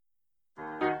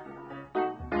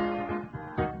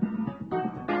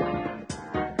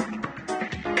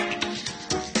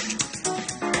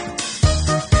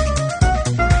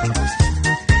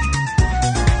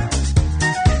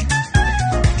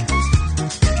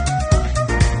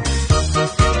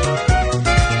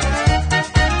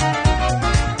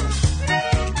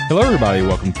Hello, everybody.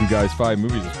 Welcome to Guys Five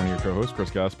Movies. It's one of your co-hosts, Chris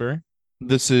Gasperry.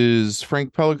 This is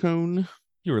Frank Pelicone.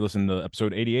 You were listening to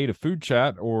episode 88 of Food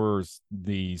Chat, or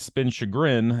the Spin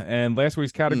Chagrin, and last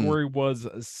week's Mm. category was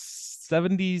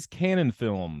 70s canon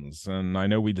films. And I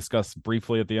know we discussed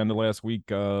briefly at the end of last week,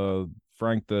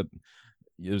 Frank, that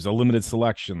it was a limited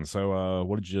selection. So,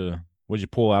 what did you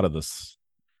pull out of this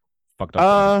fucked up thing?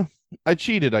 Uh, I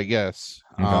cheated, I guess.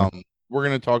 Okay. We're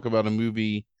gonna talk about a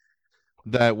movie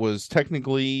that was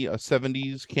technically a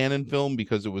 70s canon film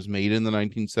because it was made in the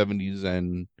 1970s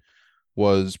and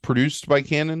was produced by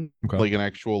Canon, Okay. like an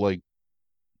actual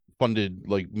funded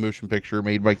motion picture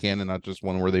made by Canon, not just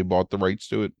one where they bought the rights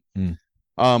to it. Mm.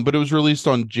 But it was released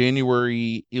on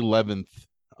January 11th,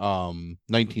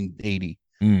 1980.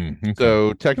 Okay. So It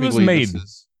was technically made. this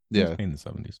is It was yeah, made in the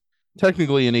 70s.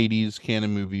 technically an 80s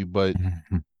canon movie, but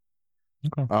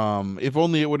Okay. if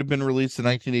only it would have been released in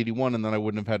 1981, and then I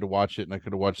wouldn't have had to watch it, and I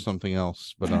could have watched something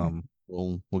else. But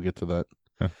we'll get to that.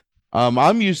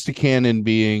 I'm used to canon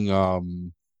being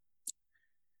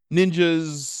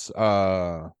ninjas,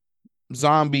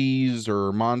 zombies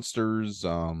or monsters,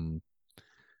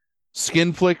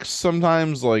 skin flicks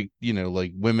sometimes, like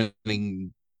women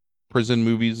in prison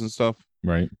movies and stuff.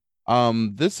 Right.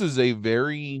 This is a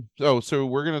very so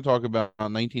we're gonna talk about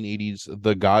 1980s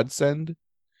The Godsend.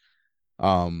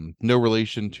 No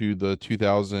relation to the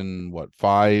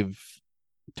 2005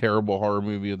 terrible horror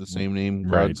movie of the same name,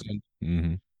 Right. Godsend.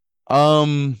 Mm-hmm.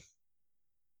 Um,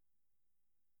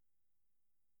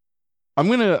 I'm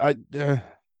gonna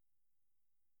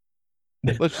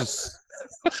let's just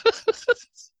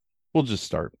we'll just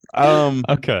start.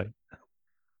 Okay.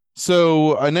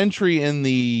 So an entry in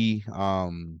the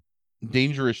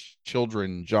dangerous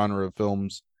children genre of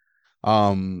films,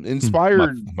 My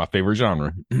inspired my favorite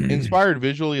genre. inspired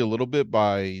visually a little bit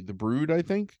by The Brood, I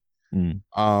think. Mm.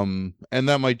 And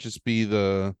that might just be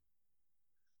the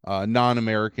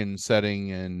non-American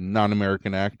setting and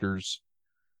non-American actors.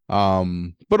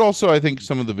 But also I think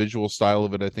some of the visual style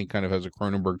of it, I think, kind of has a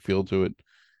Cronenberg feel to it.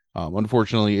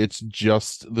 Unfortunately, it's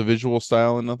just the visual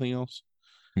style and nothing else.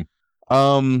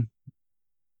 Um,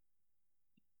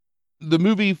 the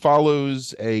movie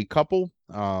follows a couple,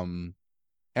 Alan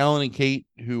and Kate,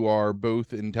 who are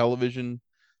both in television.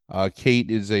 Kate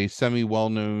is a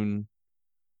semi-well-known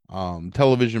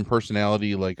television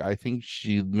personality. Like, I think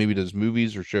she maybe does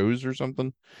movies or shows or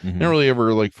something. They don't Hmm. really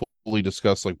ever fully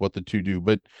discuss what the two do,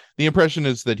 but the impression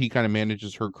is that he kind of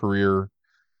manages her career,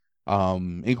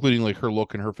 including her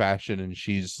look and her fashion, and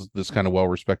she's this kind of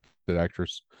well-respected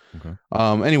actress. Okay.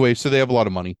 Anyway, so they have a lot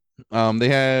of money. They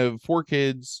have four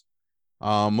kids,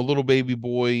 a little baby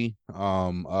boy,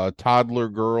 a toddler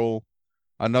girl,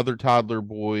 another toddler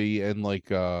boy, and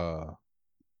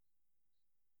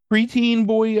preteen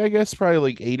boy, I guess,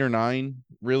 probably 8 or 9.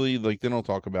 Really, they don't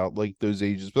talk about those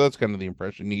ages, but that's kind of the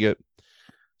impression you get.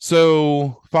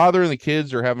 So, father and the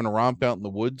kids are having a romp out in the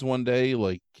woods one day,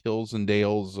 hills and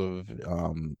dales of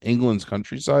England's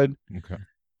countryside. Okay.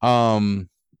 Um,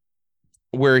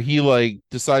 where he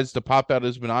decides to pop out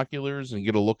his binoculars and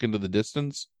get a look into the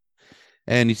distance,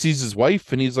 and he sees his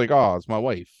wife, and he's like, "Oh, it's my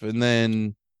wife." And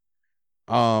then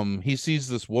he sees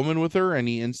this woman with her, and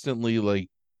he instantly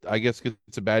I guess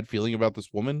gets a bad feeling about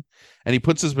this woman, and he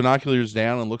puts his binoculars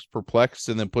down and looks perplexed,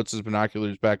 and then puts his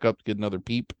binoculars back up to get another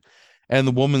peep, and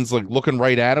the woman's looking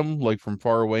right at him from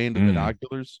far away into the Mm.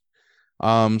 binoculars.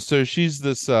 So she's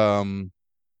this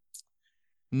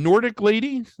Nordic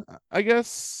lady, I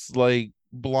guess,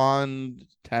 blonde,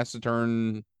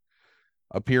 taciturn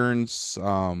appearance.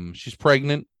 She's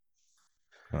pregnant.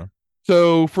 Okay.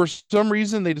 So for some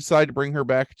reason they decide to bring her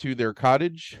back to their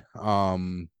cottage.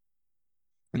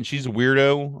 And she's a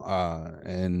weirdo.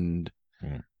 And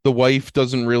Mm. the wife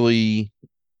doesn't really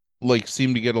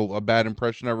seem to get a bad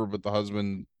impression of her, but the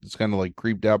husband is kind of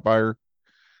creeped out by her.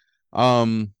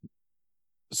 Um,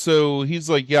 so he's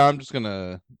like, "Yeah, I'm just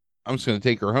gonna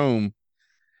take her home."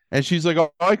 And she's like,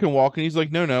 "Oh, I can walk." And he's like,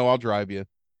 "No, I'll drive you."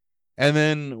 And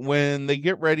then when they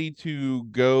get ready to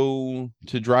go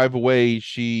to drive away,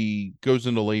 she goes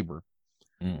into labor.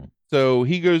 Mm. So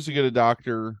he goes to get a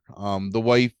doctor. The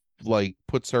wife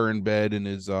puts her in bed and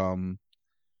is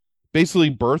basically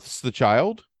births the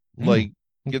child. Mm. Like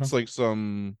Okay. gets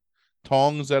some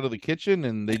tongs out of the kitchen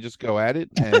and they just go at it,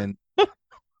 and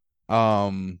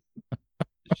um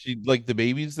she the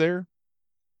baby's there.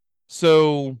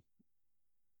 So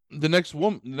the next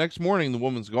morning the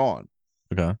woman's gone.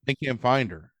 Okay. They can't find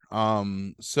her.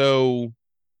 So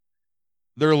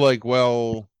they're like,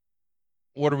 "Well,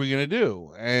 what are we gonna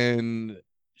do?" And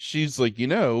she's like,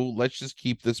 "Let's just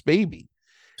keep this baby."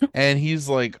 And he's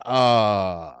like,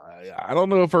 I don't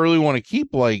know if I really want to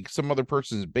keep like some other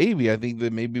person's baby. I think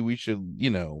that maybe we should,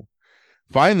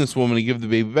 find this woman and give the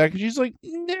baby back. And she's like,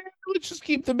 nah, let's just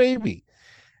keep the baby.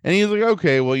 And he's like,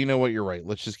 okay, well, you know what? You're right.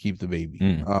 Let's just keep the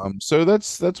baby. So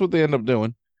that's what they end up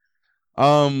doing.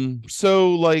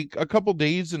 So like a couple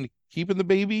days into keeping the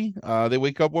baby, they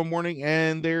wake up one morning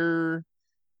and their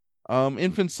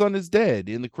infant son is dead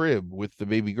in the crib with the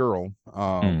baby girl.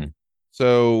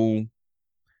 So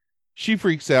she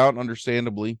freaks out,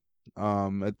 understandably,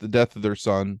 at the death of their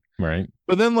son. Right.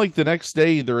 But then, like the next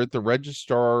day, they're at the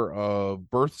registrar of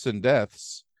births and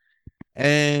deaths,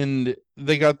 and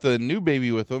they got the new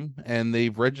baby with them, and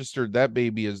they've registered that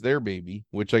baby as their baby,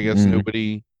 which I guess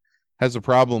nobody has a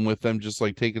problem with them just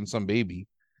like taking some baby.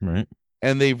 Right.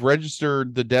 And they've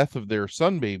registered the death of their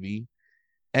son baby,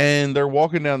 and they're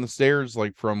walking down the stairs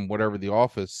like from whatever the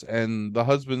office, and the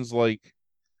husband's like,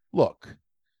 look,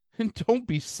 don't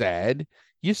be sad,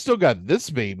 you still got this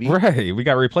baby, Right? We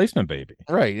got a replacement baby,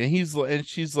 right? And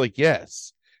she's like,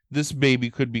 yes, this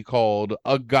baby could be called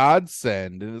a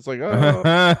godsend. And it's like, oh,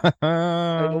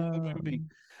 I love the movie.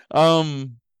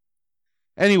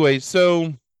 Anyway,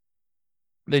 so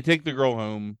they take the girl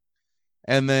home,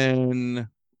 and then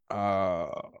a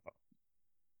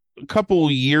couple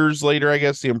years later, I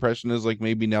guess the impression is like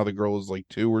maybe now the girl is like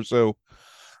 2 or so.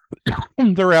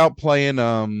 They're out playing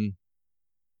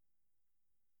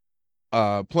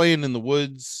playing in the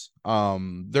woods.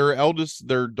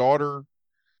 Their daughter,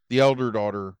 the elder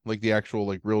daughter, like the actual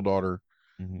like real daughter,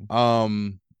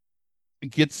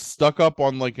 gets stuck up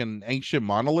on like an ancient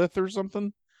monolith or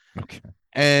something. Okay.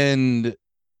 And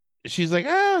she's like,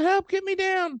 oh, help, get me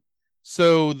down.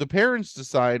 So the parents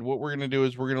decide what we're going to do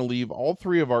is we're going to leave all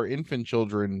 3 of our infant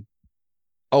children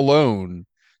alone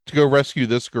to go rescue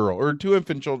this girl, or 2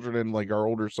 infant children and like our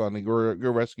older son, and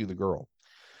go rescue the girl.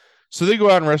 So they go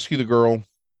out and rescue the girl,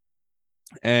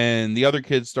 and the other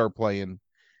kids start playing,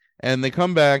 and they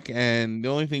come back, and the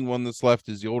only one that's left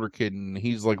is the older kid, and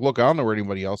he's like, look, I don't know where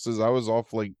anybody else is. I was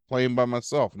off like playing by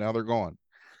myself. Now they're gone.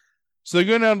 So they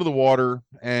go down to the water,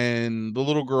 and the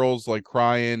little girl's like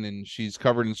crying, and she's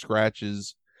covered in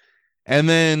scratches. And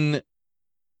then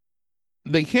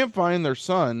they can't find their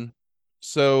son.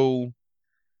 So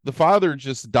the father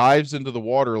just dives into the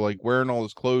water, like wearing all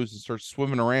his clothes, and starts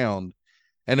swimming around,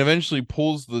 and eventually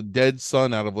pulls the dead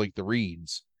son out of like the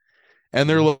reeds. And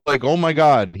they're like, oh my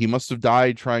God, he must have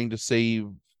died trying to save,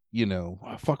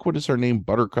 what is her name?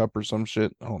 Buttercup or some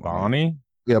shit. Oh, Bonnie?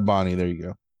 Yeah, Bonnie. There you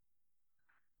go.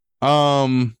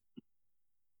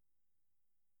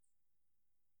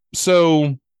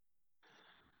 So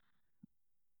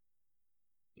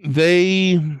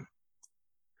they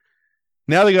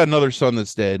got another son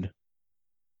that's dead.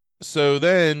 So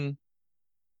then,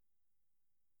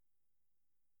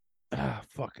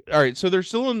 fuck. All right. So they're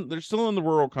still in the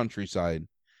rural countryside,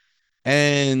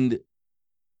 and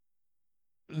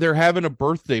they're having a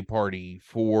birthday party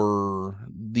for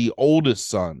the oldest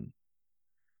son,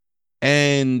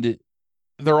 and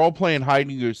they're all playing hide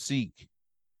and go seek.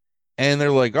 And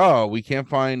they're like, oh, we can't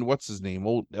find what's his name,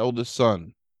 eldest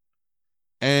son,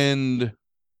 and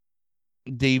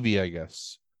Davy, I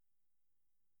guess.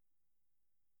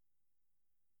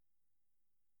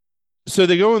 So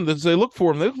they go and they look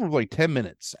for him. They look for him for like 10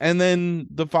 minutes. And then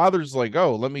the father's like,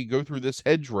 oh, let me go through this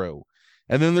hedgerow.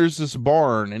 And then there's this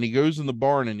barn, and he goes in the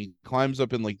barn, and he climbs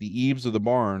up in like the eaves of the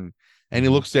barn, and he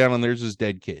looks down, and there's his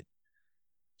dead kid.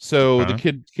 So the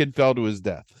kid fell to his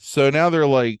death. So now they're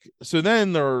like,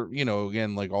 then they're,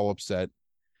 again, like all upset,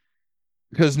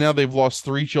 because now they've lost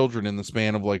 3 children in the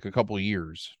span of like a couple of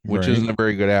years, which isn't a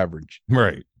very good average.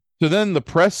 Right. So then the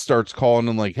press starts calling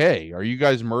them like, hey, are you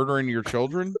guys murdering your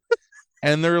children?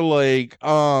 And they're like,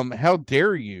 how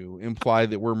dare you imply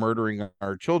that we're murdering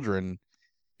our children?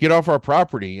 Get off our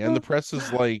property. And the press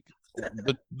is like,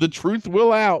 the truth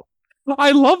will out.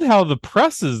 I love how the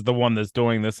press is the one that's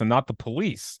doing this and not the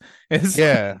police.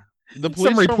 The police.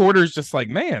 Some reporters just like,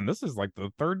 man, this is like the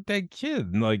 3rd dead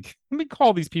kid. And like, let me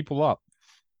call these people up.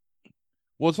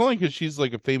 Well, it's only because she's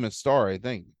like a famous star, I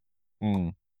think.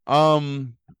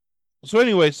 So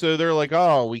anyway, so they're like,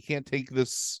 oh, we can't take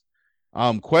this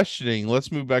questioning.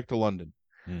 Let's move back to London.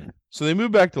 So they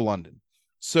move back to London.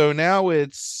 So now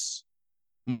it's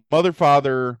mother,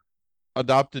 father,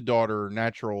 adopted daughter,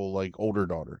 natural, like older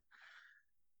daughter.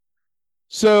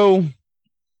 So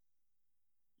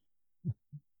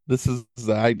this is,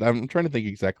 I'm trying to think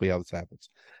exactly how this happens.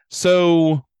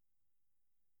 So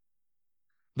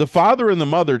the father and the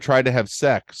mother try to have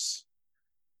sex,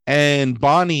 and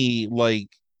Bonnie like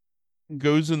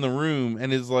goes in the room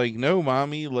and is like, no,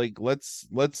 mommy, like let's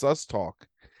us talk.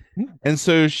 And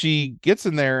so she gets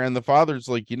in there, and the father's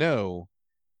like,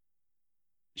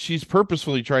 she's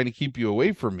purposefully trying to keep you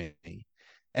away from me.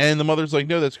 And the mother's like,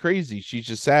 no, that's crazy. She's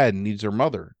just sad and needs her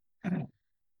mother.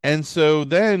 And so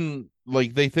then,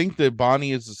 like, they think that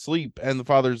Bonnie is asleep, and the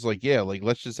father's like, yeah, like,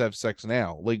 let's just have sex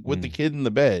now, like, with the Mm. kid in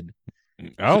the bed. So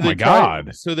Oh my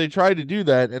God. they try to do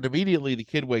that, and immediately the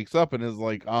kid wakes up and is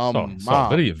like, Saw a mom,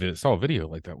 video saw a video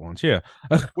like that once. Yeah.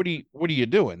 what are you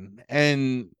doing?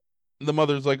 And the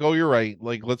mother's like, oh, you're right.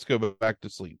 Like, let's go back to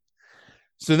sleep.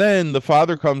 So then the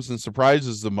father comes and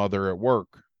surprises the mother at work,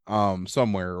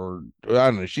 somewhere, or I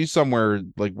don't know, she's somewhere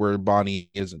like where Bonnie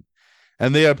isn't.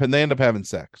 And they end up having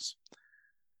sex.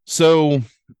 So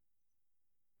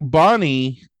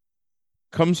Bonnie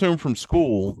comes home from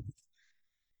school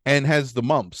and has the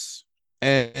mumps.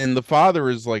 And the father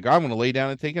is like, I'm gonna lay down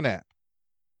and take a nap.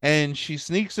 And she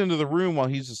sneaks into the room while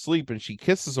he's asleep and she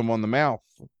kisses him on the mouth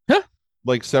Huh?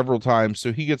 like several times,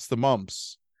 so he gets the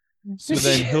mumps. So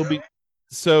then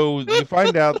so you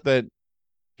find out that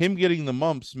him getting the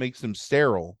mumps makes him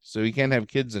sterile, so he can't have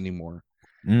kids anymore.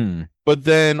 Mm. But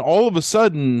then all of a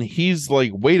sudden he's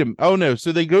like, wait a minute. Oh no.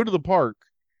 So they go to the park,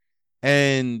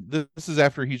 and this is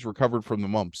after he's recovered from the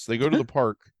mumps. They go to the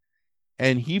park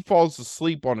and he falls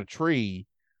asleep on a tree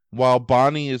while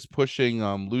Bonnie is pushing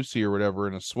Lucy or whatever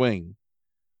in a swing.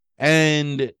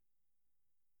 And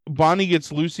Bonnie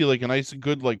gets Lucy like a nice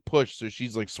good like push, so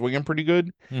she's like swinging pretty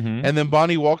good. Mm-hmm. And then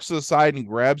Bonnie walks to the side and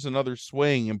grabs another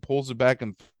swing and pulls it back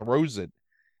and throws it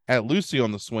at Lucy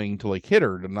on the swing to like hit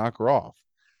her to knock her off.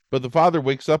 But the father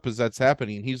wakes up as that's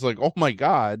happening, and he's like, oh my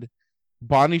God,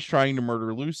 Bonnie's trying to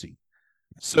murder Lucy.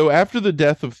 So after the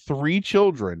death of 3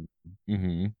 children,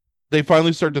 Mm-hmm. they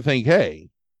finally start to think, hey,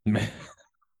 They,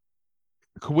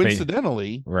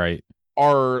 coincidentally, right.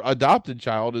 our adopted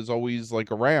child is always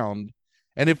like around.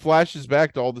 And it flashes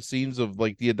back to all the scenes of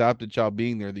like the adopted child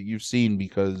being there that you've seen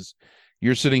because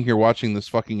you're sitting here watching this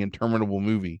fucking interminable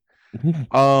movie.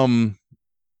 Um,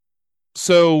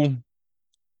 so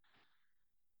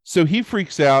he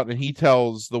freaks out and he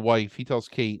tells the wife, he tells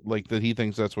Kate, like, that he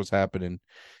thinks that's what's happening.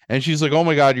 And she's like, oh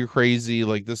my God, you're crazy.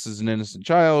 Like, this is an innocent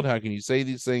child. How can you say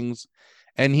these things?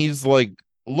 And he's like,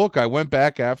 look, I went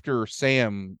back after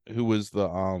Sam, who was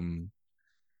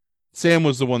Sam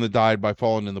was the one that died by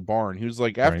falling in the barn. He was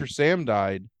like, after Right. Sam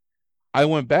died, I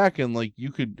went back and like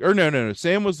you could, or no.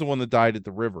 Sam was the one that died at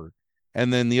the river.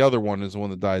 And then the other one is the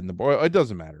one that died in the barn. It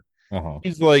doesn't matter. Uh-huh.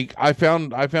 He's like, I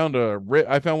found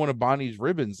one of Bonnie's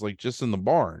ribbons, like just in the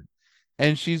barn.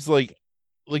 And she's like,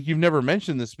 you've never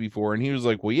mentioned this before. And he was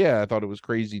like, well, yeah, I thought it was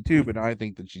crazy too, but now I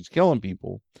think that she's killing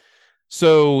people.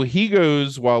 So he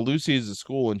goes while Lucy is at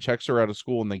school and checks her out of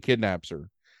school and then kidnaps her.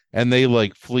 And they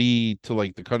like flee to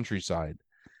like the countryside.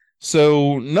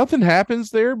 So nothing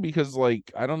happens there because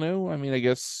like, I don't know. I mean, I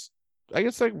guess that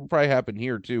would probably happen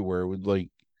here too, where it would like,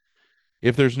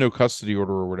 if there's no custody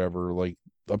order or whatever, like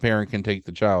a parent can take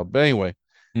the child. But anyway,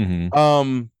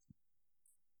 Mm-hmm.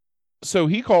 So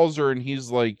he calls her and he's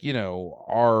like,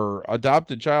 our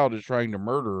adopted child is trying to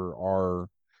murder our,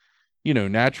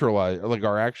 naturalized, like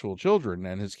our actual children,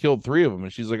 and has killed 3 of them.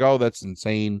 And she's like, oh, that's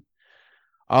insane.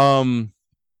 Um,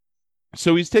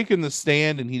 so he's taking the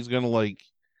stand and he's gonna like,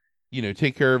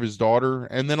 take care of his daughter,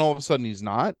 and then all of a sudden he's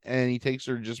not, and he takes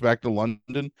her just back to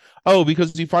London. Oh,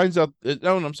 because he finds out.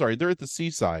 Oh, I'm sorry, they're at the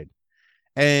seaside,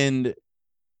 and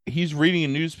he's reading a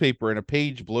newspaper and a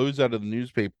page blows out of the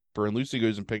newspaper and Lucy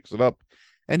goes and picks it up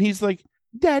and he's like,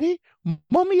 Daddy,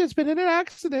 Mommy has been in an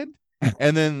accident.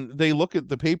 And then they look at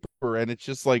the paper and it's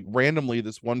just like randomly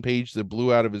this one page that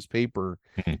blew out of his paper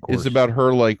Of is course. about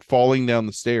her like falling down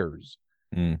the stairs.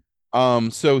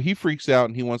 Mm. So he freaks out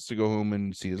and he wants to go home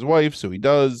and see his wife, so he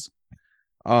does.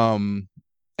 And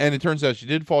it turns out she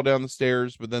did fall down the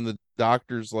stairs, but then the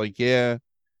doctor's like, yeah,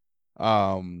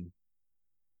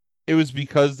 it was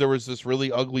because there was this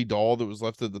really ugly doll that was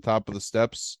left at the top of the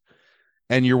steps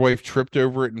and your wife tripped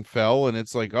over it and fell, and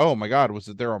it's like, oh my God, was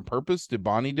it there on purpose? Did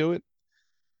Bonnie do it?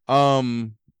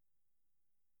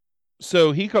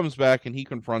 So he comes back and he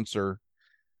confronts her,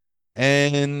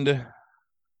 and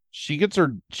she gets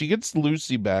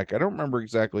Lucy back. I don't remember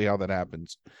exactly how that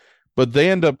happens, but they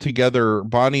end up together.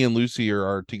 Bonnie and Lucy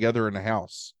are together in a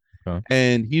house. Okay.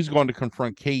 And he's going to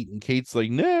confront Kate, and Kate's like,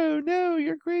 no,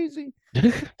 you're crazy.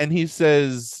 And he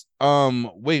says,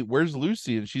 wait, where's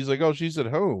Lucy? And she's like, oh, she's at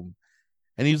home.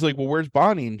 And he's like, well, where's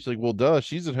Bonnie? And she's like, well, duh,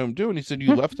 she's at home too. And he said,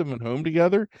 you left them at home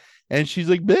together? And she's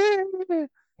like, bleh.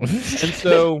 And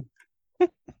so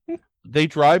they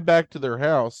drive back to their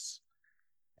house,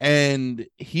 and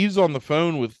he's on the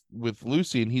phone with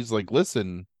Lucy, and he's like,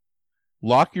 listen,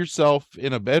 lock yourself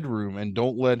in a bedroom and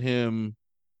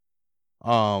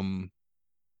um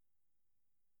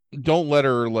don't let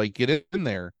her like get in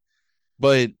there.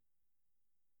 But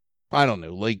I don't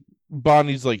know, like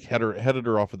Bonnie's like headed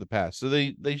her off at the past. So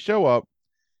they show up,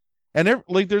 and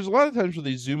like there's a lot of times where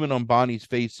they zoom in on Bonnie's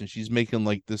face and she's making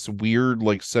like this weird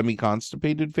like semi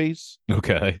constipated face.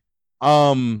 Okay.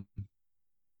 Um,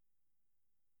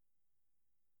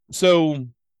 so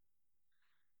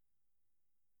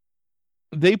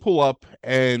they pull up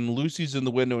and Lucy's in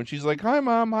the window and she's like, "Hi,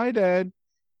 Mom. Hi, Dad."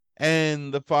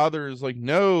 And the father is like,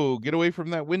 "No, get away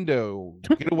from that window.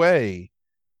 Get away."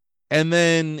 And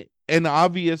then an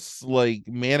obvious like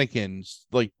mannequin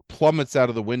like plummets out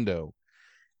of the window.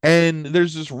 And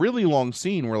there's this really long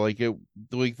scene where like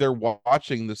they're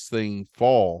watching this thing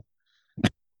fall.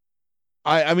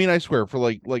 I mean I swear for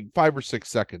like 5 or 6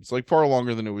 seconds, like far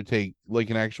longer than it would take like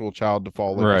an actual child to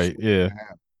fall like a Right. story Yeah. and a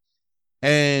half.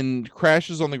 And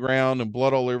crashes on the ground and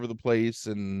blood all over the place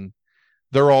and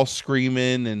they're all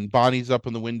screaming and Bonnie's up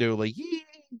in the window like yee.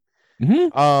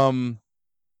 Hmm.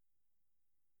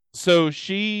 So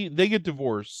they get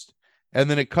divorced and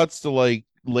then it cuts to like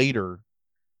later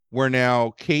where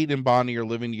now Kate and Bonnie are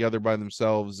living together by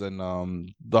themselves and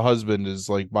the husband is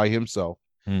like by himself.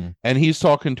 Mm. And he's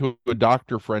talking to a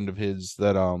doctor friend of his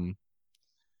that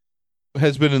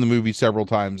has been in the movie several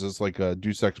times as like a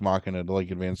Deus Ex Machina to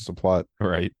like advance the plot.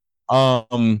 Right.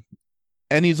 Um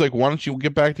and he's like, "Why don't you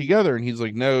get back together?" And he's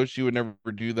like, "No, she would never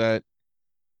do that."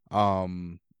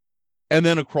 Um and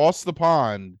then across the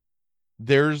pond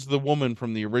there's the woman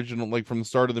from the original, like from the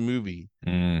start of the movie,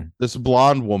 Mm. this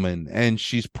blonde woman, and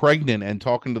she's pregnant and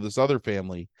talking to this other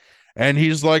family. And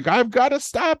he's like, "I've got to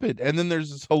stop it." And then there's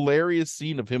this hilarious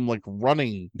scene of him like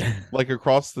running like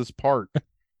across this park.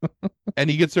 And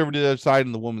he gets over to the other side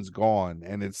and the woman's gone.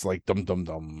 And it's like dum dum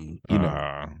dum,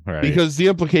 Right. because the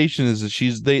implication is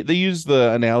that they use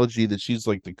the analogy that she's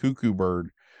like the cuckoo bird,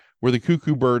 where the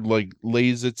cuckoo bird like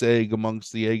lays its egg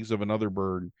amongst the eggs of another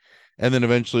bird, and then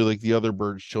eventually like the other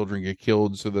bird's children get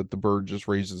killed so that the bird just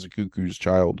raises a cuckoo's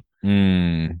child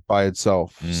Mm. by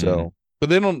itself. Mm. So but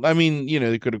they don't, I mean,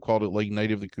 they could have called it like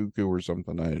Night of the Cuckoo or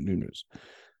something. Who knows?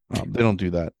 They don't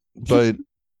do that. But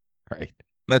Right.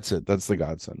 that's it. That's the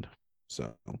Godsend.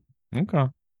 So Okay.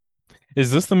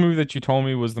 Is this the movie that you told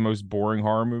me was the most boring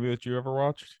horror movie that you ever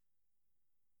watched?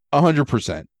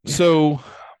 100%. So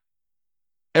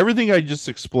everything I just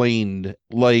explained,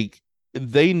 like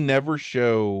they never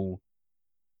show,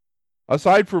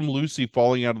 aside from Lucy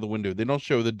falling out of the window, they don't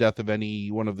show the death of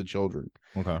any one of the children.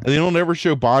 Okay. And they don't ever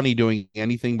show Bonnie doing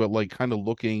anything but like kind of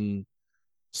looking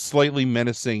slightly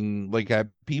menacing like at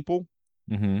people.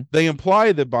 Mm-hmm. They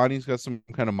imply that Bonnie's got some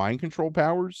kind of mind control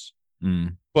powers,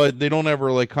 Mm. but they don't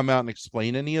ever like come out and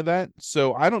explain any of that.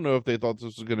 So I don't know if they thought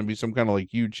this was going to be some kind of like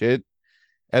huge hit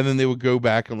and then they would go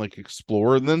back and like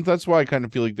explore. And then that's why I kind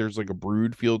of feel like there's like a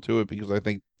brood feel to it, because I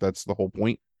think that's the whole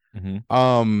point.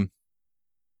 Mm-hmm.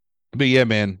 But yeah,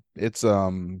 man, it's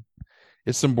some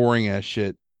boring ass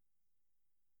shit.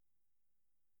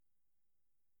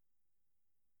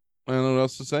 I don't know what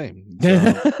else to say.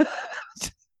 So,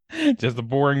 Just a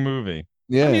boring movie.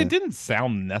 I mean, it yeah. didn't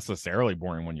sound necessarily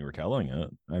boring when you were telling it.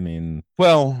 I mean,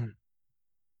 Well,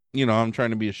 I'm trying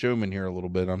to be a showman here a little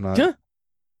bit. I'm not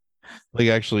like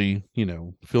actually,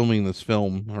 filming this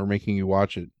film or making you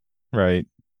watch it. right.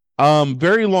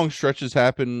 Very long stretches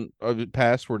happen of it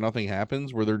past where nothing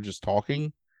happens, where they're just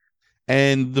talking.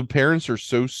 And the parents are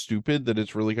so stupid that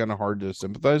it's really kind of hard to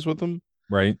sympathize with them.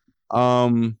 Right.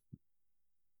 Um,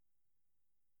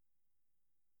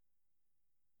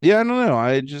 yeah, I don't know.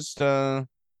 I just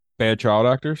Bad child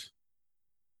actors.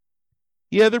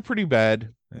 yeah, they're pretty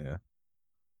bad. Yeah.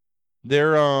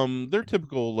 They're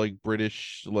typical like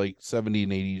British like 70s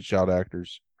and 80s child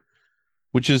actors,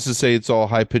 which is to say it's all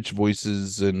high-pitched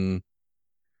voices and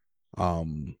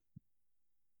um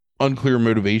unclear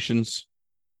motivations.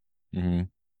 Mm-hmm.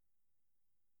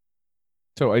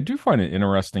 So I do find it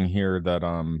interesting here that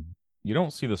you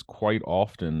don't see this quite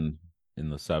often in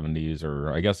the 70s,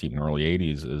 or I guess even early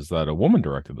 80s, is that a woman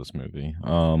directed this movie.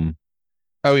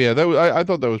 Oh yeah, that was I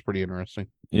thought that was pretty interesting.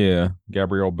 Yeah,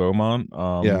 Gabrielle Beaumont.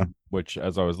 Yeah. Which,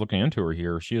 as I was looking into her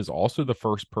here, she is also the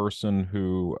first person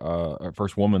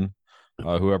first woman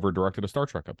who ever directed a Star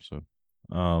Trek episode.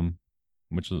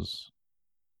 Which was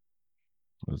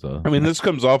I mean, this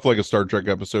comes off like a Star Trek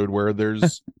episode where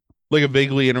there's like a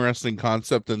vaguely interesting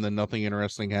concept and then nothing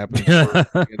interesting happens for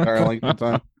the entire length of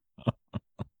time.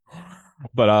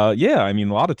 But yeah, I mean,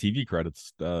 a lot of TV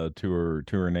credits to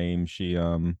her name. She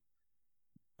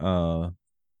uh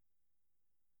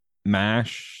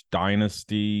MASH,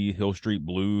 Dynasty, Hill Street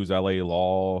Blues, LA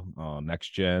Law, Next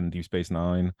Gen, Deep Space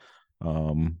Nine.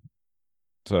 Um,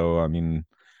 so I mean,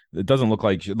 it doesn't look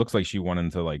like it looks like she went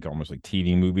into like almost like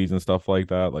TV movies and stuff like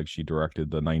that. Like she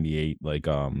directed the '98 like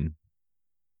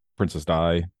Princess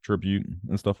Di tribute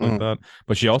and stuff like Oh, that.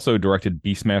 But she also directed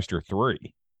Beastmaster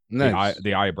 3, nice.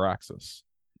 the Eye of Braxis.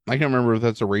 I can't remember if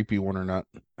that's a rapey one or not.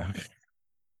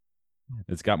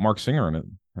 It's got Mark Singer in it.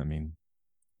 I mean,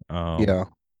 um, Yeah.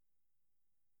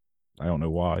 I don't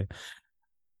know why.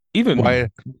 Even Why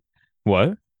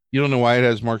what? you don't know why it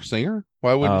has Mark Singer?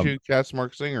 Why wouldn't Um, you cast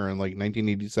Mark Singer in like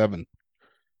 1987?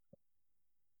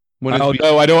 When is oh Beast?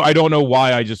 no, I don't know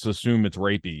why. I just assume it's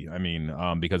rapey. I mean,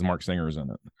 because Mark Singer's in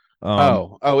it.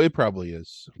 Um, Oh, it probably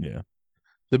is. yeah.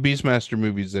 The Beastmaster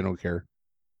movies, they don't care.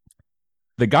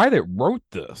 The guy that wrote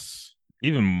this,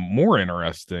 even more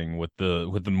interesting with the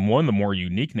one of the more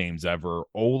unique names ever,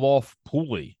 Olaf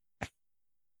Pooley.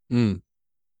 Mm.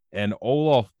 And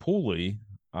Olaf Pooley,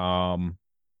 um,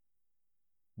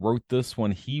 wrote this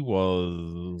when he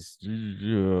was,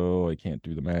 oh, I can't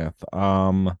do the math.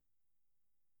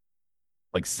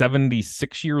 Like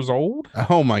 76 years old.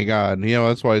 Oh my God. Yeah,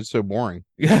 that's why it's so boring.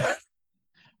 Yeah.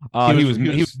 He He was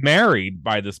was married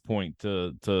by this point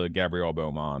to Gabrielle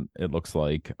Beaumont. It looks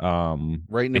like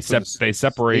writing it for the they stage.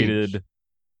 separated.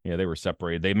 Yeah, they were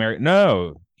separated. They married.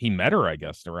 No, he met her, I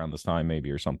guess, around this time maybe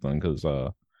or something because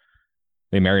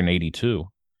they married in '82.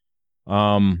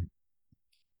 Um,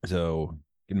 so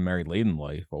getting married late in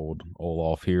life, old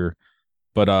Olaf here,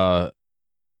 but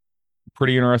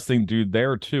pretty interesting dude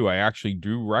there too. I actually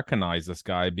do recognize this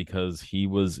guy because he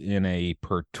was in a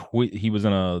Pertwee. He was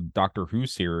in a Doctor Who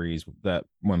series that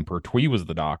when Pertwee was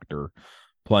the Doctor,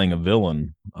 playing a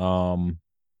villain. In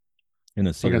a Like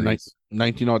a series.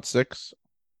 1906.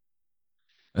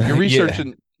 Yeah.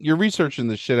 You're researching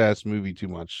the shit ass movie too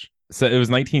much. So it was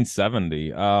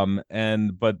 1970.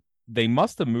 And but they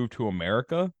must have moved to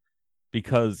America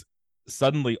because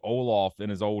suddenly Olaf in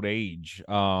his old age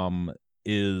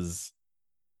is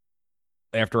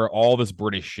after all this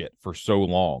British shit for so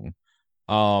long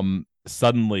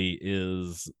suddenly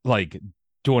is like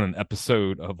doing an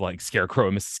episode of like Scarecrow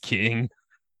and Mrs. King.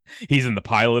 He's in the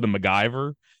pilot of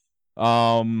MacGyver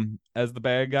as the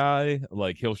bad guy,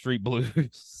 like Hill Street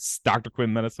Blues, Dr.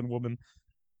 Quinn Medicine Woman.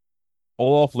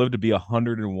 Olaf lived to be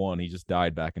 101. He just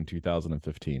died back in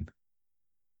 2015.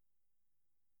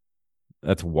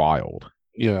 That's wild.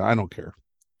 Yeah, I don't care.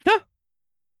 Yeah,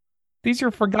 these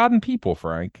are forgotten people,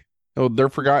 Frank. Oh, they're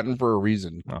forgotten for a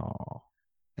reason. Oh,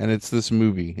 And it's this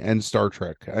movie and Star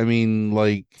Trek. I mean,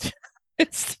 like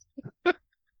it's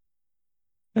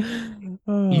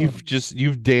oh,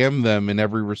 you've damned them in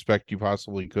every respect you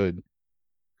possibly could,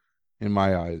 in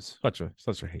my eyes. such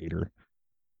a hater.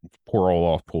 Poor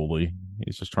Olaf Pooley.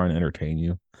 He's just trying to entertain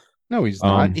you. No, he's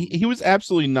not. Um, He was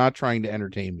absolutely not trying to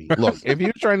entertain me. Look, if he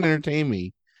was trying to entertain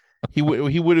me, he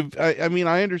would have. I mean,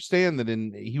 I understand that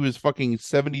he was fucking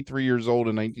 73 years old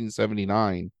in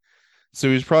 1979, so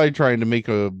he was probably trying to make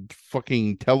a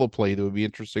fucking teleplay that would be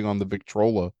interesting on the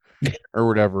Victrola or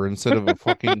whatever, instead of a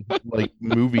fucking like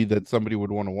movie that somebody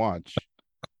would want to watch.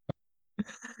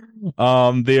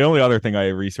 the only other thing I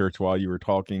researched while you were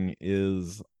talking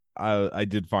is I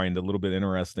did find a little bit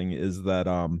interesting is that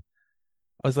I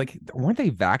was like, weren't they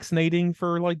vaccinating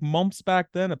for like mumps back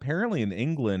then? Apparently in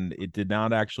England, it did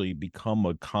not actually become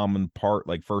a common part,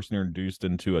 like first introduced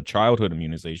into a childhood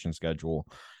immunization schedule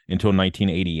until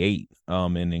 1988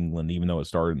 in England, even though it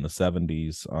started in the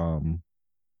 70s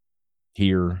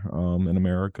here in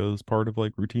America as part of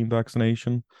like routine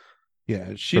vaccination.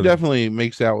 Yeah, she 'Cause- definitely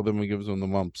makes out with him and gives him the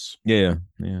mumps. yeah,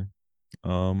 yeah.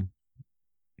 Um,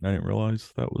 I didn't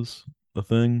realize that was a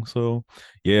thing. So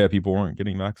yeah, people weren't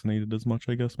getting vaccinated as much,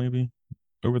 I guess, maybe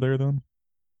over there then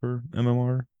for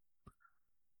MMR.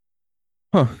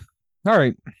 Huh. All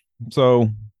right. So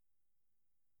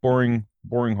boring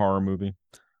horror movie.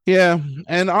 Yeah,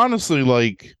 and honestly,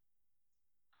 like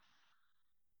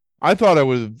I thought it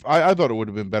would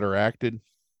have been better acted.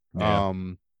 Yeah.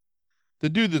 The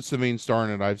dude that's the main star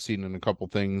in it, I've seen in a couple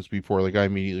things before. Like I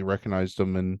immediately recognized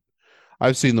him, and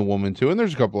I've seen the woman too. And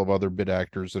there's a couple of other bit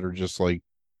actors that are just like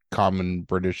common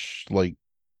British, like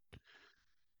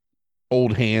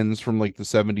old hands from like the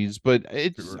 70s. But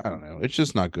it's I don't know, it's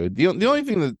just not good. The only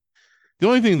thing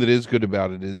that is good about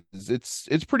it is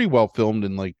it's pretty well filmed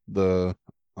in like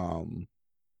um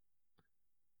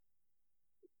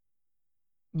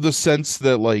the sense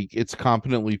that like it's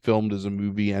competently filmed as a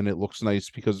movie and it looks nice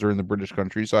because they're in the British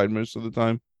countryside most of the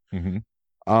time.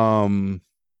 Mm-hmm. Um,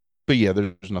 but yeah,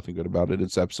 there's nothing good about it.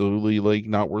 It's absolutely like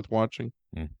not worth watching.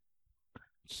 Mm.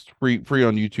 It's free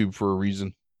on YouTube for a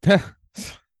reason.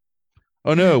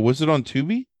 Oh no, was it on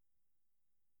Tubi?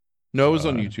 No, it was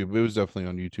on YouTube. It was definitely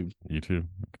on YouTube. YouTube.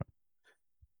 Okay.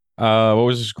 What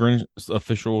was the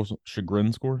official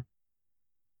Chagrin score?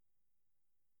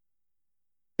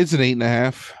 It's an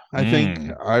 8.5. I think.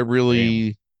 Mm, I damn.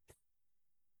 really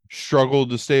struggled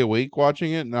to stay awake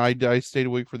watching it, and I stayed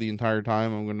awake for the entire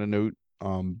time. I'm going to note,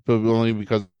 but only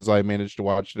because I managed to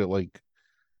watch it at like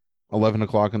 11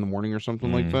 o'clock in the morning or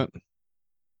something like that.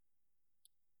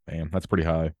 Damn, that's pretty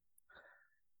high.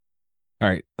 All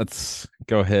right, let's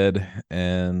go ahead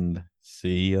and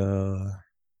see what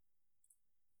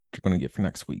you're gonna get for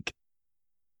next week.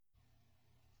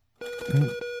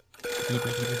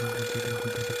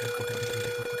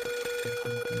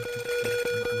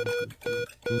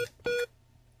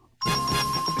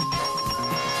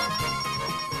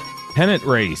 Pennant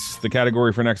race. The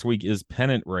category for next week is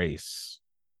pennant race.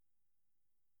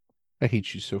 I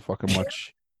hate you so fucking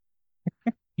much.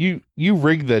 You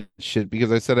rigged that shit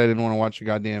because I said I didn't want to watch a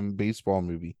goddamn baseball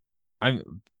movie.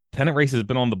 Pennant race has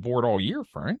been on the board all year,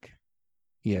 Frank.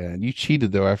 Yeah, you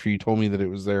cheated though after you told me that it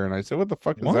was there, and I said, "What the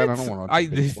fuck is that? I don't want to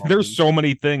watch." There's so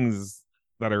many things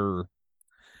that are.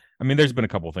 I mean, there's been a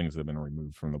couple of things that have been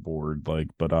removed from the board,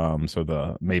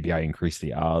 so maybe I increased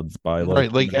the odds by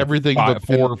like everything but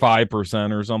 4 or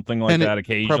 5% or something like that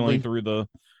occasionally probably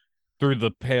through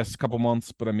the past couple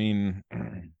months. But I mean,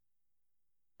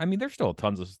 there's still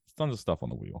tons of stuff on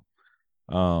the wheel.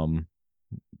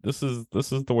 This is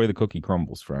the way the cookie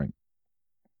crumbles, Frank.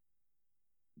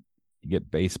 You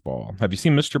get baseball. Have you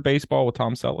seen Mr. Baseball with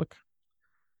Tom Selleck?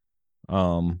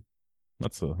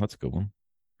 That's a good one.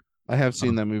 I have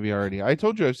seen that movie already. I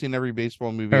told you I've seen every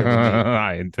baseball movie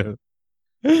ever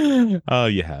made. Oh,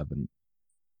 you haven't.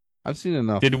 I've seen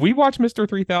enough. Did we watch Mr.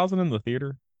 3000 in the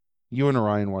theater? You and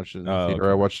Orion watched it in the theater.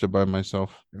 Okay. I watched it by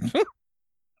myself.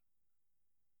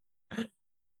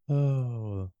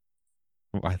 Oh,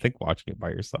 I think watching it by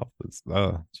yourself is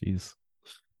jeez.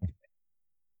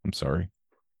 I'm sorry.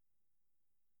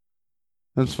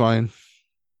 That's fine.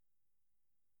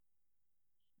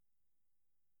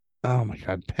 Oh my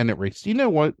god, pennant race. You know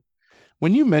what?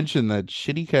 When you mentioned that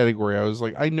shitty category, I was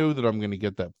like, I know that I'm going to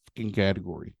get that fucking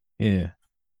category. Yeah.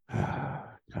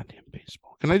 Goddamn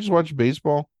baseball. Can I just watch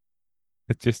baseball?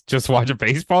 Just watch a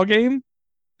baseball game?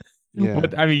 Yeah.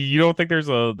 But, I mean, you don't think there's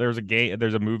a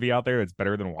movie out there that's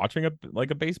better than watching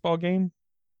a baseball game?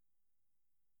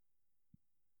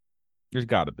 There's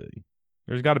got to be.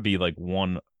 There's got to be like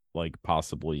one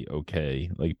possibly okay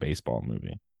baseball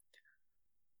movie.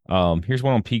 Here's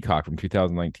one on Peacock from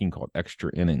 2019 called Extra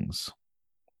Innings.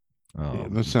 Yeah,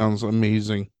 that sounds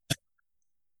amazing.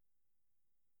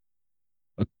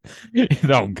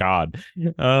 Oh God.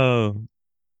 Fucking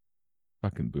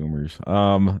boomers.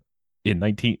 In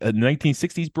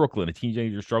 1960s Brooklyn, a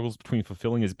teenager struggles between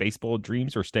fulfilling his baseball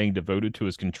dreams or staying devoted to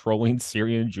his controlling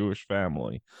Syrian Jewish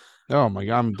family. Oh my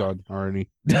god, I'm done already.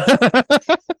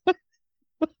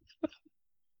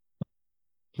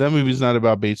 That movie's not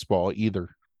about baseball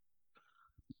either.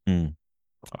 Oh,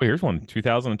 here's one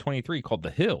 2023 called The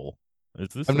Hill. Is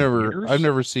this I've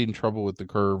never seen Trouble with the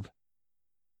Curve.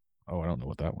 Oh, I don't know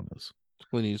what that one is.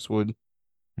 Clint Eastwood.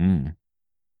 A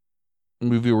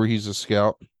movie where he's a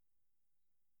scout.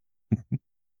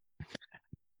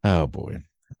 Oh boy.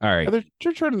 All right.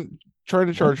 They're trying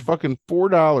to charge fucking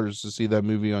 $4 to see that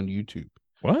movie on YouTube.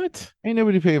 What? Ain't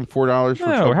nobody paying $4 for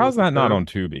No, how's that not on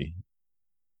Tubi?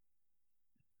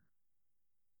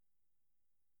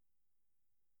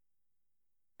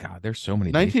 God, there's so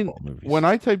many baseball movies. When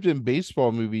I typed in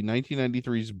baseball movie,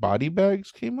 1993's Body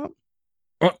Bags came up.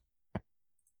 Let's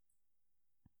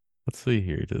see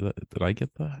here. Did I get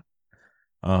that?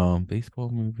 Baseball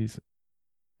movies.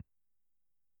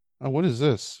 Oh, what is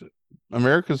this?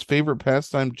 America's favorite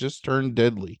pastime just turned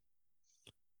deadly.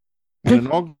 When an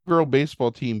all-girl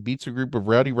baseball team beats a group of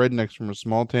rowdy rednecks from a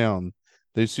small town,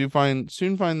 they soon find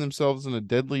themselves in a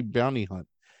deadly bounty hunt.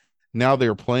 Now they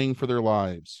are playing for their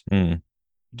lives.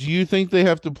 Do you think they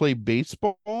have to play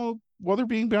baseball while they're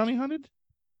being bounty hunted?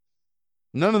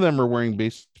 None of them are wearing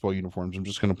baseball uniforms. I'm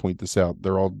just going to point this out.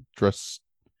 They're all dressed.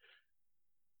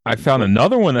 I found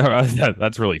another one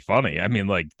that's really funny. I mean,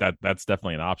 that's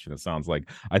definitely an option. It sounds like.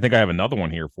 I think I have another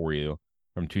one here for you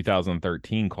from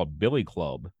 2013 called Billy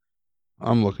Club.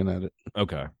 I'm looking at it.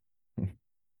 Okay.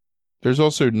 There's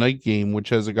also Night Game, which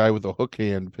has a guy with a hook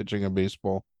hand pitching a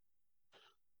baseball.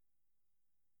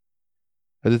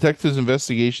 A detective's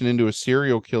investigation into a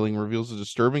serial killing reveals a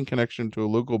disturbing connection to a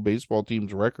local baseball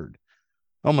team's record.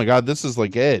 Oh my God, this is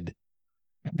like Ed.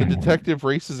 The detective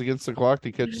races against the clock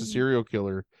to catch the serial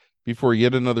killer before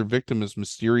yet another victim is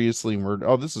mysteriously murdered.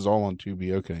 Oh, this is all on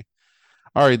Tubi. Okay.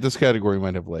 All right, this category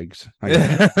might have legs.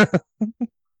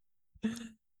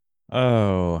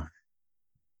 Oh.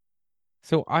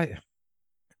 So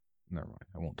never mind.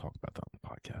 I won't talk about that on the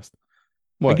podcast.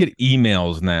 What? I get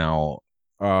emails now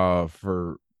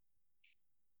for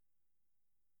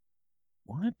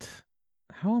what?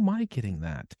 how am I getting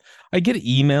that? I get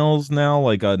emails now,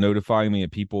 like notifying me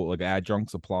of people like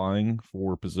adjuncts applying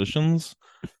for positions.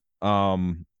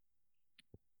 Um,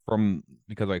 from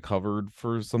because I covered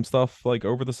for some stuff like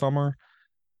over the summer.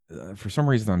 For some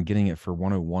reason, I'm getting it for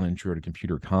 101 Intro to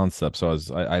Computer Concepts. So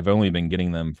I've only been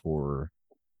getting them for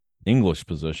English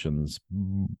positions,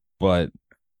 but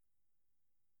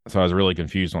so I was really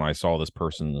confused when I saw this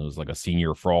person who was like a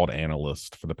senior fraud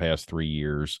analyst for the past 3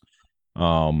 years,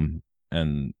 um,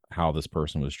 and how this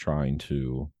person was trying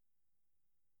to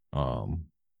um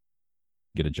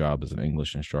get a job as an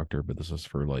English instructor, but this is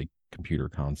for like computer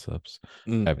concepts. I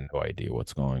Mm. have no idea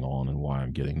what's going on and why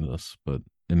I'm getting this, but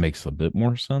it makes a bit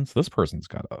more sense. This person's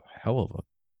got a hell of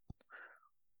a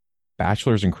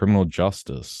bachelor's in criminal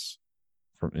justice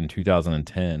from in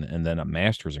 2010 and then a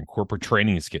master's in corporate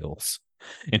training skills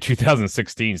in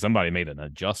 2016. Somebody made an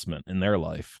adjustment in their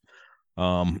life.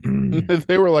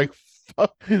 They were like,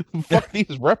 fuck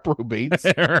these reprobates.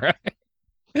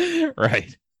 Right.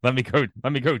 Right. Let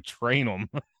me go train them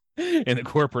in the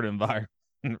corporate environment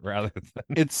rather than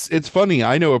It's funny.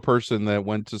 I know a person that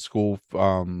went to school,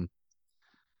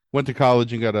 went to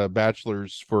college and got a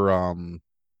bachelor's for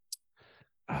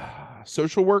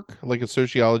social work, like a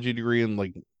sociology degree and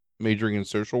like majoring in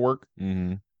social work.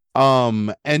 Mhm.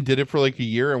 And did it for like a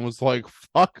year and was like,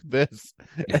 fuck this,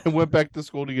 and went back to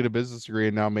school to get a business degree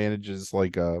and now manages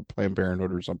like a Planned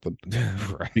Parenthood or something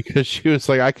Right. because she was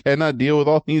like, I cannot deal with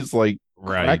all these like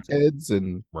Right. crackheads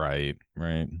and Right.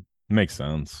 Makes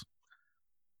sense.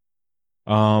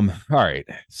 All right.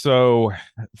 So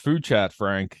food chat,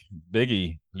 Frank,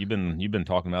 Biggie, you've been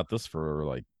talking about this for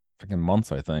like freaking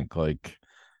months, I think. Like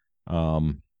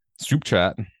soup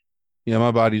chat. yeah,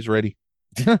 my body's ready.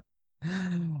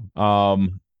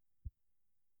 um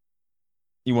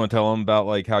you want to tell them about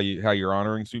like how you're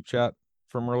honoring soup chat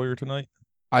from earlier tonight?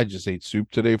 I just ate soup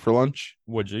today for lunch.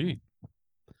 What'd you eat?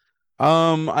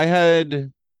 I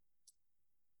had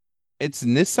it's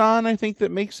Nissan, I think,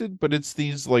 that makes it, but it's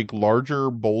these like larger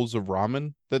bowls of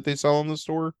ramen that they sell in the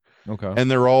store, Okay. and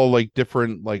they're all like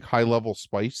different, like high level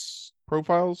spice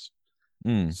profiles.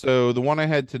 Mm, So the one I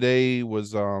had today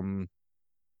was a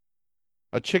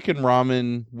chicken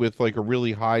ramen with like a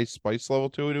really high spice level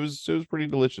to it. It was pretty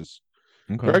delicious.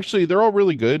 okay. They're all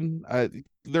really good.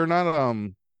 They're not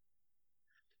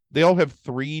they all have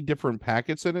three different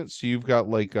packets in it. So you've got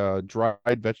like a dried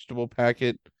vegetable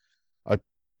packet, a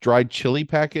dried chili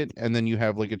packet, and then you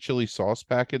have like a chili sauce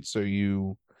packet. So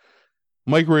you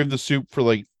microwave the soup for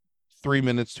like 3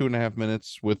 minutes, 2.5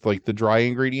 minutes with like the dry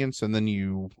ingredients, and then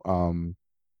you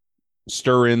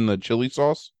stir in the chili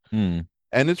sauce. Mm,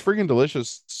 And it's freaking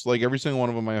delicious. Like every single one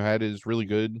of them I've had is really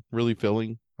good, really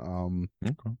filling.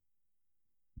 okay.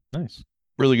 Nice.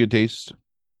 Really good taste.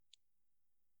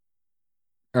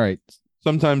 All right.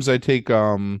 Sometimes I put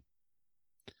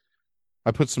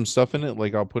some stuff in it,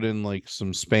 like I'll put in like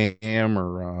some spam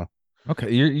or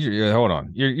Okay, hold on.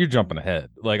 You're jumping ahead.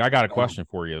 Like I got a oh, question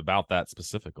for you about that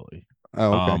specifically.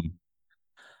 oh okay. Um,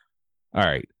 all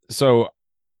right. So I'm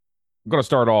gonna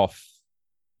start off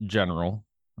general.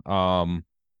 Um,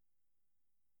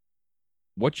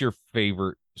 what's your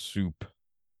favorite soup?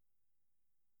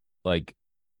 Like,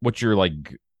 what's your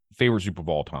like favorite soup of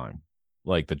all time?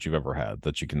 Like that you've ever had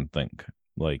that you can think.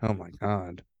 Oh my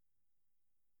God.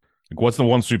 What's the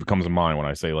one soup that comes to mind when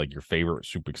I say like your favorite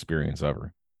soup experience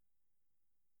ever?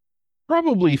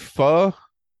 Probably pho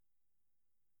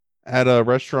at a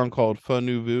restaurant called Pho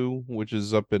Nouveau, which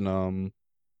is up in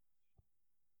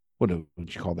what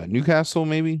would you call that? Newcastle,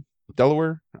 maybe?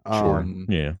 Delaware. Sure.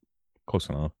 Yeah. Close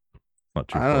enough. Not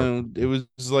too I far. don't know.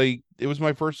 It was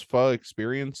my first pho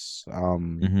experience.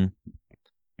 Mm-hmm.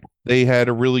 They had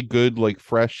a really good like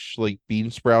fresh like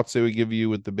bean sprouts they would give you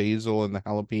with the basil and the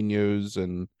jalapenos,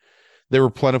 and they were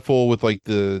plentiful with like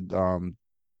the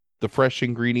fresh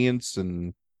ingredients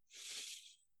and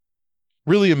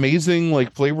really amazing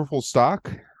like flavorful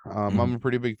stock. Mm-hmm. I'm a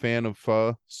pretty big fan of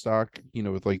pho stock,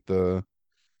 with like the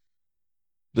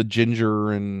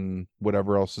ginger and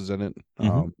whatever else is in it.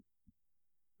 Mm-hmm.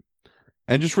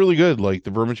 And just really good. Like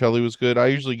the vermicelli was good. I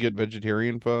usually get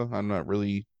vegetarian pho.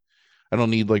 I don't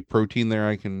need like protein there.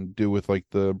 I can do with like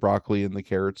the broccoli and the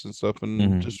carrots and stuff, and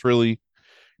Mm-hmm. just really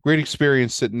great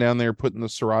experience sitting down there, putting the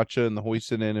sriracha and the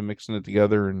hoisin in and mixing it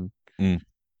together and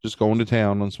just going to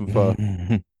town on some pho.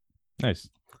 Mm-hmm. Nice.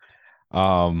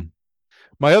 Um,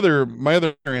 My other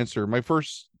answer,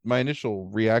 my initial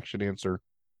reaction answer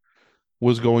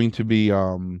was going to be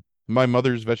my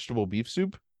mother's vegetable beef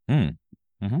soup.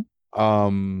 mm-hmm.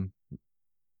 Um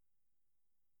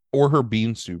or her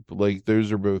bean soup. Like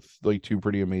those are both like two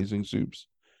pretty amazing soups.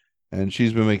 And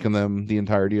she's been making them the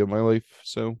entirety of my life.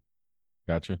 So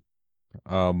Gotcha.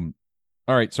 Um,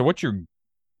 all right. So what's your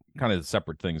kind of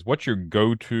separate things? What's your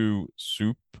go-to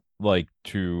soup to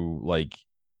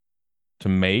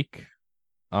make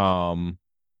um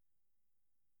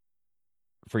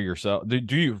for yourself? Do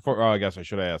you for I guess I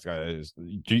should ask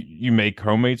do you make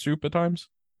homemade soup at times?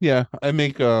 Yeah, I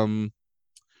make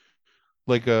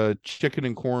like a chicken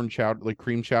and corn chowder, like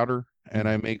cream chowder, and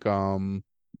Mm.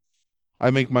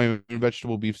 I make my own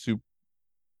vegetable beef soup,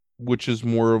 which is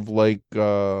more of like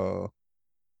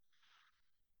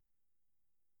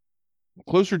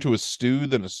closer to a stew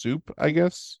than a soup, I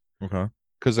guess, Okay.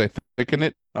 because I thicken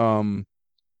it.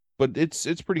 But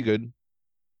it's pretty good.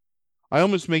 I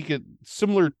almost make it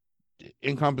similar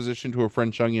in composition to a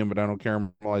French onion, but I don't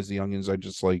caramelize the onions. I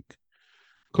just like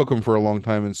cook them for a long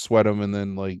time and sweat them, and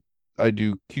then like I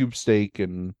do cube steak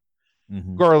and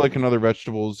Mm-hmm. garlic and other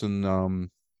vegetables, and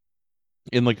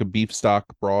in like a beef stock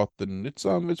broth, and it's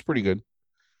pretty good.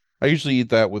 I usually eat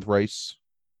that with rice.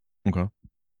 Okay.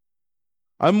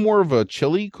 I'm more of a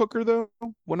chili cooker though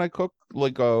when I cook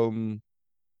like a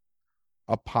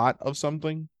pot of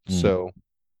something. Mm. So,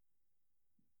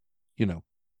 you know.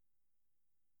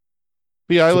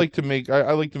 But yeah, So I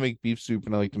like to make beef soup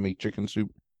and I like to make chicken soup.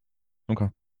 okay.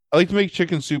 I like to make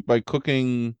chicken soup by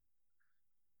cooking.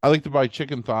 I like to buy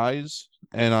chicken thighs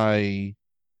and I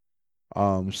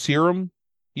sear them,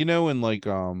 in like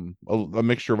a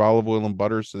mixture of olive oil and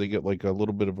butter so they get like a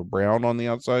little bit of a brown on the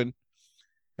outside.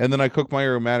 And then I cook my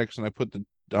aromatics and I put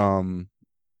the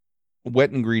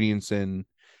wet ingredients in,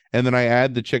 and then I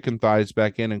add the chicken thighs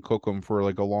back in and cook them for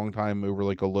like a long time over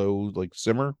like a low like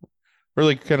simmer or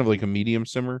like kind of like a medium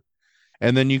simmer.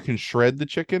 And then you can shred the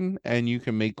chicken and you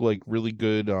can make like really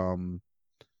good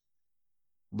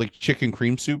like chicken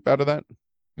cream soup out of that.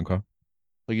 Okay.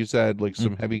 Like you said, like Mm.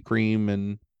 some heavy cream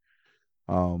and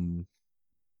um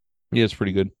yeah, it's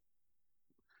pretty good.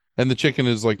 And the chicken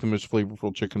is like the most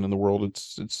flavorful chicken in the world.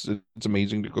 It's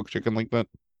amazing to cook chicken like that.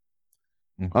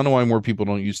 Mm. I don't know why more people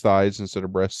don't use thighs instead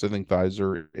of breasts. I think thighs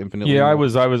are infinitely Yeah, more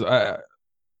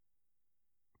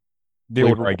the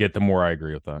older I flavorful. get, the more I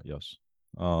agree with that. Yes.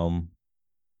 Um,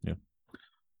 yeah.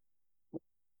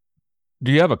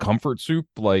 Do you have a comfort soup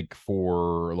like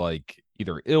for like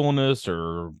either illness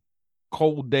or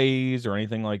cold days or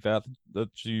anything like that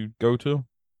that you go to?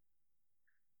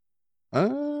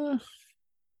 Uh,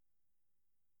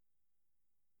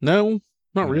 no,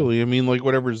 not No. really. I mean, like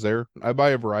whatever's there. I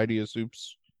buy a variety of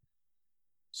soups,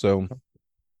 so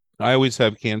I always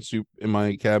have canned soup in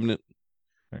my cabinet.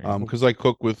 There you go. Because I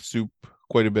cook with soup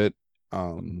quite a bit.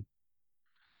 Um,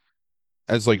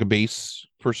 as like a base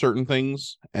for certain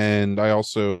things, and I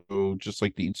also just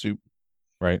like to eat soup.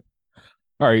 Right.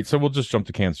 All right. So we'll just jump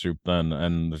to canned soup then,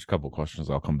 and there's a couple of questions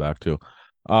I'll come back to.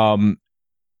 Um,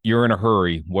 you're in a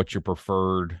hurry. What's your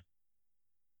preferred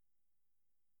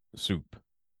soup?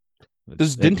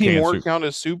 Does Dinty Canned Moore soup. count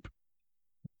as soup,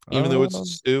 even though it's a Um,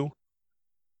 stew?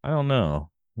 I don't know.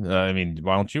 I mean,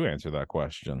 why don't you answer that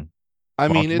question? I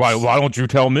Why mean, don't, why don't you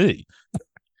tell me?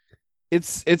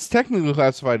 it's technically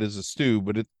classified as a stew,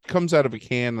 but it comes out of a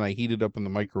can and I heat it up in the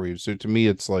microwave. So to me,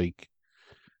 it's like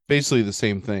basically the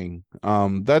same thing.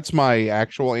 That's my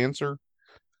actual answer.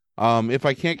 If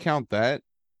I can't count that,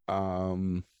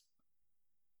 um,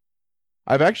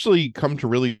 I've actually come to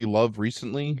really love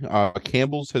recently.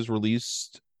 Campbell's has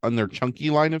released on their chunky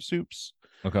line of soups.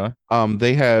 Okay.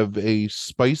 They have a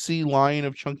spicy line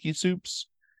of chunky soups,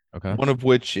 Okay. one of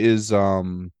which is a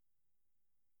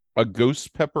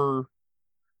ghost pepper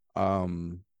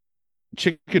um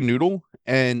chicken noodle,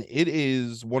 and it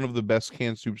is one of the best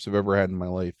canned soups I've ever had in my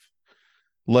life.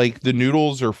 Like the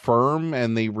noodles are firm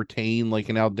and they retain like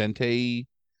an al dente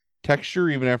texture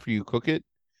even after you cook it,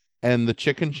 and the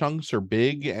chicken chunks are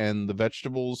big and the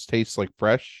vegetables taste like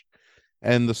fresh,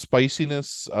 and the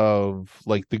spiciness of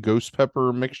like the ghost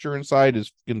pepper mixture inside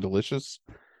is fucking delicious.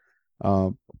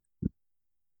 Um,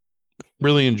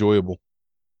 really enjoyable.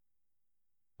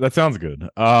 That sounds good.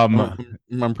 I'm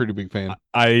a pretty big fan.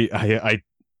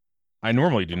 I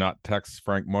normally do not text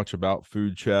Frank much about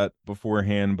food chat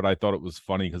beforehand, but I thought it was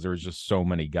funny because there was just so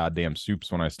many goddamn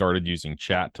soups when I started using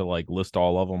chat to like list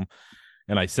all of them.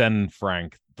 And I send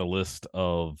Frank the list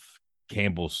of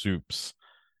Campbell's soups,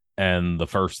 and the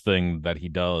first thing that he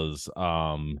does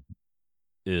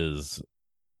is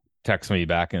text me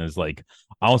back and is like,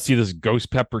 I don't see this ghost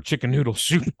pepper chicken noodle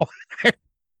soup on there.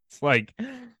 It's like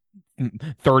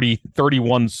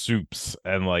 31 soups,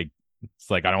 and like it's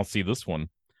like I don't see this one.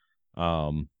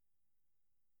 Um,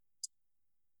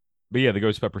 but yeah, the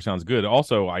ghost pepper sounds good.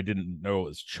 Also, I didn't know it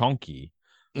was chunky.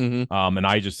 Mm-hmm. And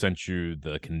I just sent you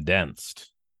the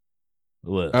condensed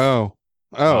list. Oh,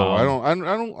 Oh, Um,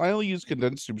 I only use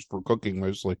condensed soups for cooking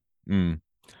mostly. mm,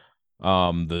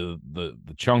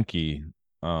 the chunky,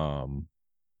 um,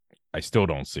 I still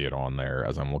don't see it on there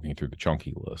as I'm looking through the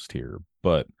chunky list here,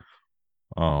 but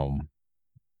um,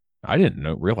 I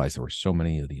didn't realize there were so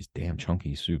many of these damn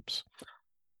chunky soups.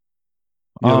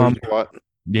 Yeah, there's Um, a lot.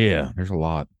 yeah, there's a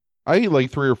lot. I eat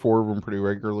like 3 or 4 of them pretty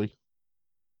regularly.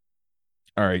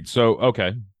 All right, so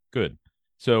okay, good.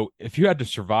 So if you had to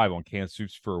survive on canned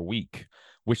soups for a week,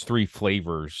 which three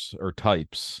flavors or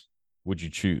types would you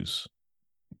choose?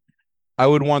 I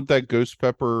would want that ghost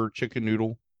pepper chicken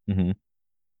noodle.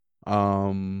 Mm-hmm.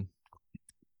 Um,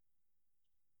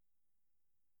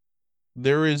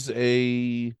 there is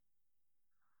a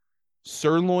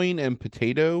sirloin and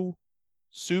potato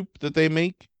soup that they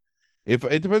make. If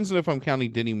it depends on if I'm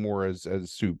counting Denny Moore as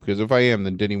soup, because if I am,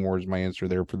 then Denny Moore is my answer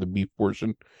there for the beef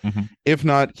portion. Mm-hmm. If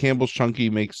not, Campbell's Chunky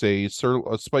makes a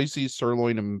spicy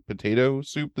sirloin and potato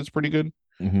soup that's pretty good.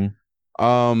 Mm-hmm.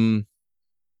 Um,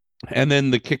 and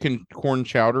then the kickin' corn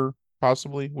chowder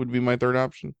possibly would be my third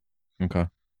option. Okay.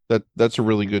 That's a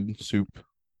really good soup.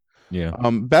 Yeah.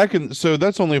 Back in so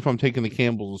that's only if I'm taking the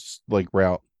Campbell's like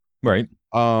route. Right.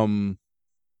 Um,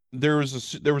 there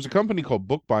was a company called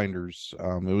Bookbinders.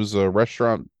 It was a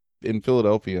restaurant in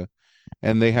Philadelphia,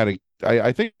 and they had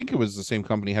I think it was the same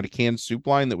company had a canned soup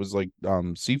line that was like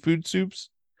seafood soups,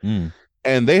 Mm.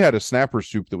 and they had a snapper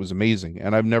soup that was amazing.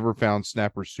 And I've never found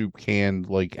snapper soup canned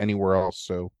like anywhere else,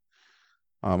 so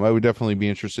I would definitely be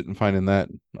interested in finding that.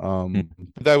 Mm.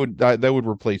 But that would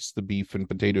replace the beef and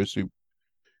potato soup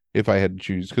if I had to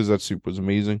choose because that soup was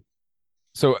amazing.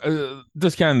 So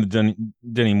this kind of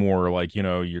Denny Moore, like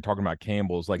you're talking about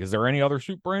Campbell's. Like, is there any other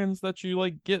soup brands that you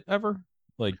like get ever?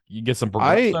 Like, you get some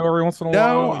Progresso I every once in a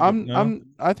No, while. You get no.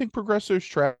 I think Progresso's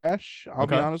trash. I'll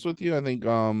be Okay. honest with you. I think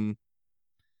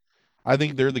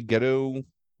they're the ghetto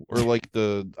or like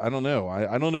I don't know.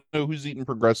 I don't know who's eating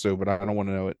Progresso, but I don't want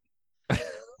to know it.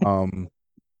 Um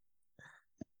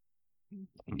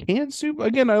Canned soup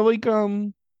again, I like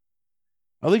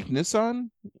Nissan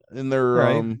and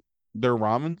Right. their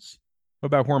ramens. What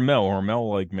about Hormel? Hormel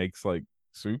like makes like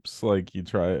soups. Like you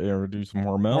ever do some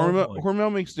Hormel? Like,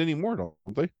 Hormel makes Denny more, don't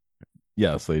they?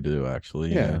 yes, they do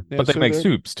actually. Yeah, Yeah, yeah. but they So make that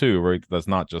soups too, right? That's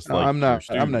not just no, like your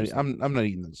stews. I'm not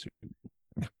eating that soup.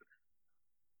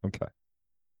 Okay.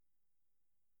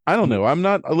 I don't know. I'm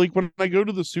not like when I go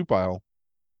to the soup aisle.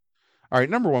 All right,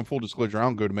 number one, full disclosure, I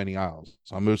don't go to many aisles.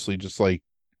 So I'm mostly just like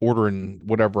ordering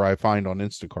whatever I find on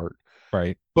Instacart.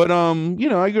 Right. But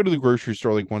I go to the grocery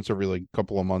store like once every like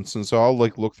couple of months, and so I'll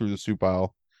like look through the soup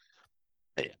aisle.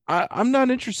 I'm not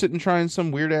interested in trying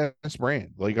some weird ass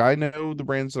brand. Like I know the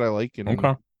brands that I like, and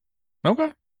Okay.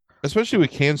 Okay. especially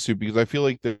with canned soup because I feel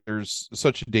like there's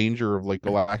such a danger of like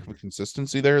a lack of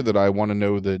consistency there that I want to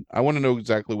know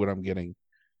exactly what I'm getting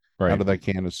out Right. of that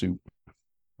can of soup.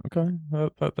 Okay.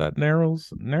 That narrows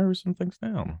some things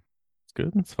down. It's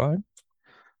good. It's fine.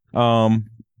 Um,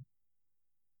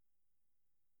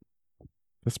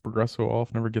 this Progresso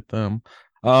off. Never get them.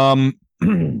 Um.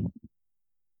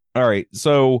 All right.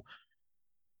 So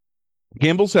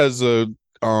Campbell's has a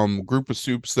group of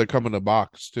soups that come in a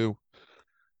box too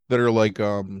that are like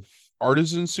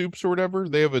artisan soups or whatever.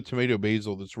 They have a tomato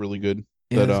basil that's really good.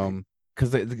 That is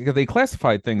because they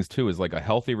classified things too as like a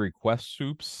healthy request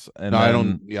soups, no, and I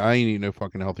don't. Yeah, I ain't eating no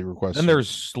fucking healthy request then soup. there's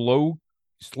slow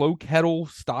kettle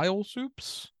style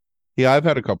soups. Yeah, I've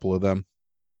had a couple of them.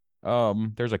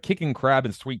 There's a kicking crab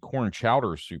and sweet corn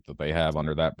chowder soup that they have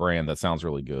under that brand that sounds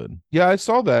really good. Yeah, I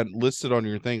saw that listed on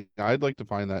your thing. I'd like to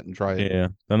find that and try it. Yeah.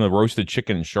 Then the roasted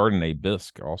chicken and Chardonnay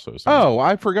bisque also sounds. Oh,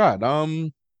 I forgot.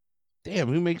 Damn,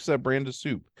 who makes that brand of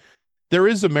soup? There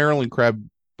is a Maryland crab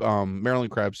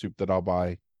soup that I'll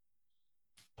buy.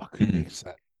 Fuck, who Mm. makes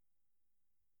that?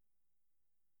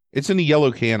 It's in a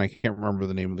yellow can. I can't remember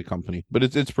the name of the company, but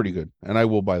it's pretty good, and I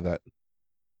will buy that.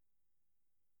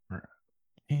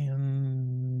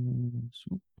 And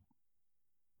soup.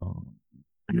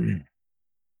 Um,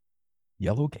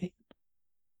 yellow cake.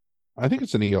 I think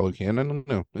it's in a yellow can. I don't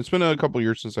know. It's been a couple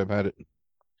years since I've had it.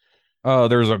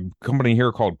 There's a company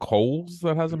here called Coles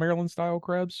that has a Maryland style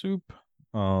crab soup.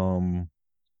 Um,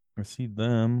 I see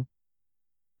them.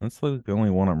 That's like the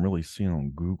only one I'm really seeing on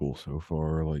Google so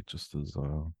far. Like just as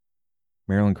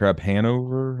Maryland Crab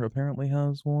Hanover apparently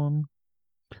has one.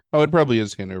 Oh, it probably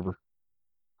is Hanover.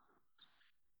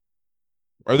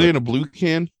 Are they But in a blue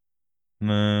can?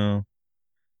 no.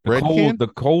 Red can? The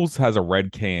Coles has a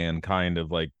red can kind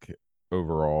of like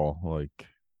overall, like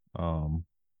um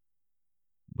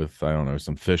with I don't know,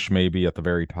 some fish maybe at the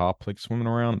very top, like swimming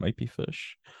around. It might be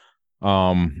fish.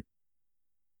 Um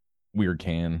Weird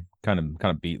can. Kind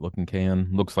of beat looking can.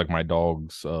 Looks like my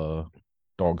dog's Oh,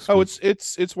 food.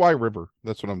 it's Y River.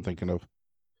 That's what I'm thinking of.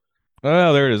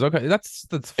 Oh, there it is. Okay, that's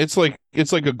It's like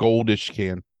a goldish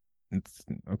can. it's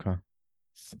okay.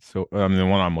 So I mean, the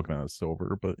one I'm looking at is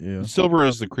silver, but yeah. Silver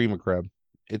is the cream of crab.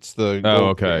 It's the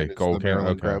Oh, gold can. okay. It's the Gold can.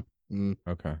 Maryland Okay. crab. Mm.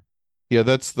 Okay. Yeah,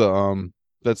 that's the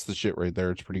shit right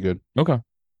there. It's pretty good. Okay.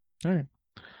 All right.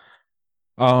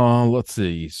 Let's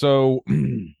see. So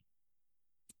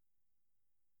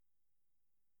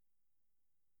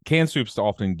canned soups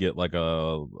often get like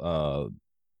a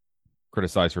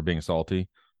criticized for being salty.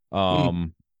 Mm,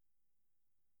 Um,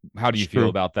 how do it's you feel true.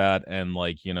 about that? And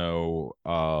like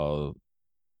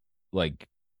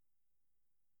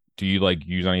do you like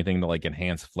use anything to like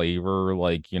enhance flavor,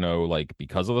 like like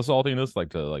because of the saltiness, like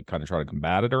to like kind of try to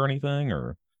combat it or anything,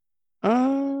 or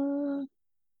Uh,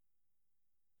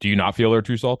 do you not feel they're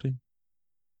too salty?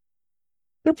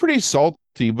 they're pretty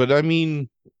salty, but I mean,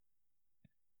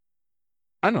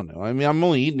 I don't know. I mean, I'm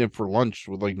only eating it for lunch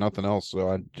with like nothing else,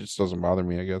 so it just doesn't bother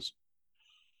me, I guess.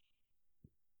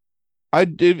 I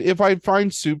did if I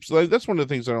find soups like that's one of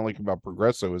the things I don't like about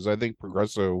Progresso is I think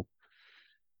Progresso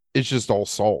is just all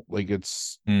salt. Like they're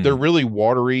Mm. really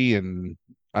watery and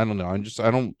I don't know.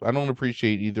 I don't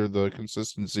appreciate either the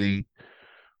consistency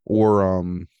or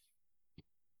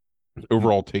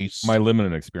overall My taste.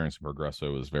 limited experience in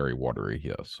Progresso is very watery.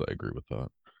 Yes, I agree with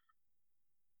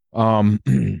that. Um,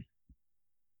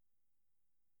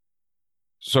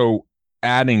 so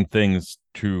adding things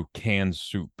to canned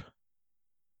soup.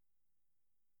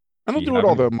 I Do don't you do it have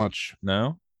all any? that much.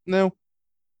 No. No.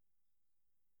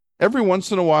 Every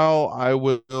once in a while I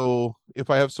will if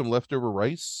I have some leftover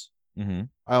rice, Mm-hmm.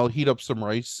 I'll heat up some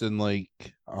rice and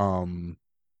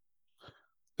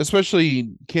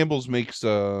especially Campbell's makes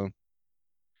like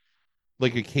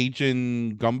a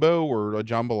Cajun gumbo or a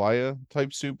jambalaya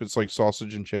type soup. It's like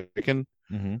sausage and chicken.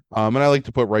 Mm-hmm. And I like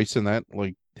to put rice in that,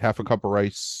 like half a cup of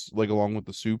rice, like along with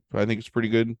the soup. I think it's pretty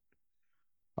good.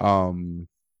 Um,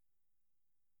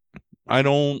 I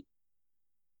don't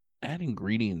add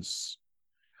ingredients.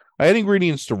 I add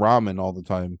ingredients to ramen all the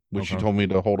time, which you Okay. told me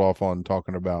to hold off on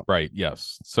talking about. Right.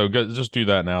 Yes. So just do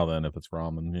that now then. If it's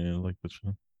ramen, yeah, like which.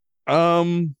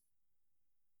 Um,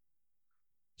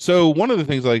 so one of the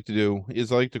things I like to do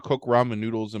is I like to cook ramen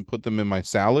noodles and put them in my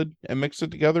salad and mix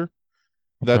it together. Okay.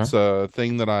 That's a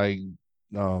thing that I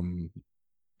um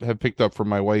have picked up from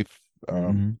my wife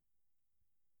Mm-hmm.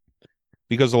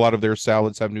 because a lot of their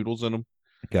salads have noodles in them.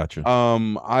 Gotcha.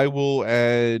 I will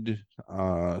add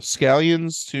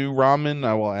scallions to ramen.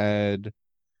 I will add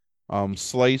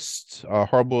sliced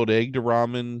hard-boiled egg to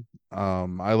ramen.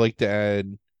 I like to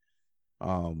add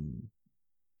um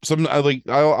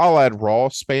I'll add raw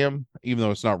spam, even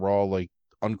though it's not raw, like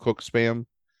uncooked spam.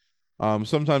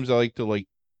 Sometimes I like to like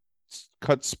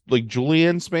cut like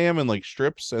julienne spam in like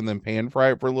strips and then pan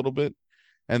fry it for a little bit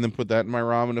and then put that in my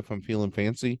ramen if I'm feeling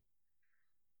fancy.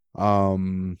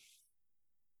 Um,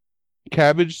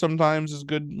 Cabbage sometimes is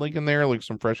good, like in there, like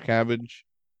some fresh cabbage.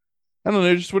 I don't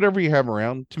know, just whatever you have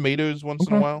around. Tomatoes once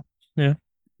in a Okay. while. Yeah.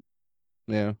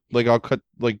 Yeah, like I'll cut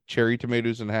like cherry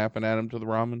tomatoes in half and add them to the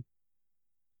ramen.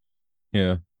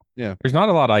 Yeah. Yeah, There's not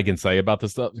a lot I can say about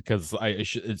this stuff because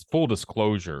it's full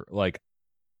disclosure. Like,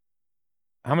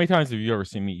 how many times have you ever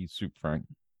seen me eat soup, Frank?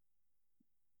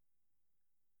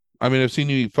 I mean I've seen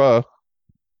you eat pho.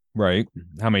 Right.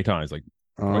 How many times? Like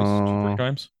twice, two, three Uh,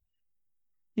 times?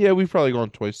 yeah, we've probably gone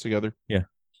twice together. Yeah.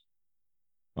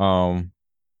 Um,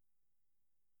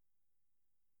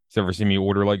 has ever seen me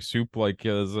order like soup like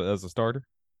as a starter?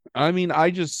 I mean,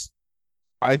 I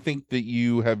think that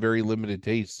you have very limited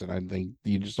taste, and I think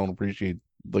you just don't appreciate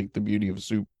like the beauty of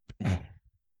soup.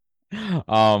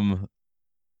 um,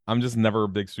 I'm just never a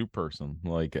big soup person,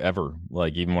 like ever.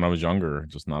 Like even when I was younger,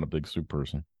 just not a big soup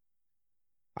person.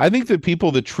 I think that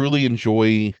people that truly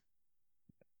enjoy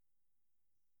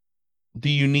the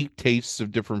unique tastes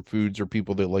of different foods are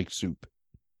people that like soup.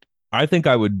 I think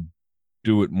I would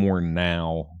do it more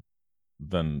now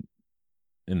than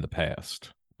in the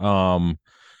past.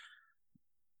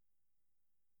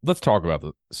 Let's talk about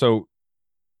this. So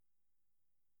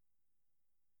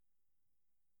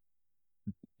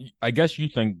I guess you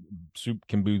think soup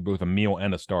can be both a meal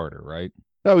and a starter, right?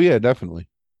 Oh yeah, definitely.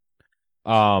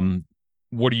 Um,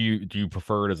 what do you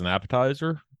prefer it as an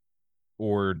appetizer,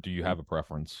 or do you have a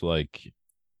preference? Like,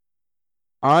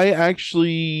 I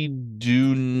actually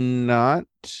do not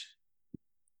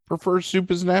prefer soup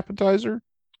as an appetizer.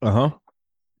 uh-huh.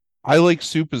 I like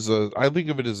soup as I think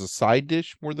of it as a side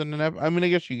dish more than an I mean, I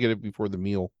guess you get it before the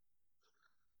meal.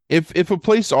 If a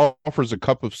place offers a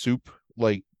cup of soup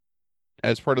like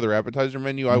as part of their appetizer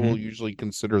menu, I will Mm-hmm. usually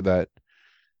consider that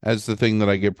as the thing that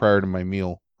I get prior to my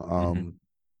meal. Hmm.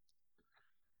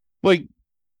 Like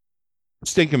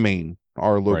Steak and Maine,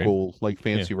 our Right. local like Yeah.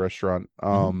 fancy restaurant,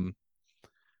 Hmm.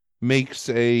 makes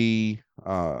a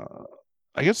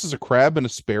I guess it's a crab and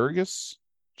asparagus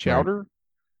Right. chowder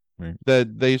Right.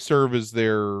 that they serve as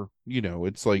their,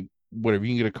 it's like whatever,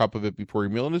 you can get a cup of it before your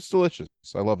meal and it's delicious.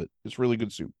 I love it. It's really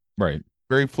good soup. Right.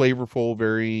 Very flavorful,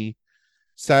 very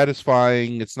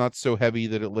satisfying. It's not so heavy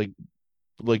that it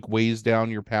like weighs down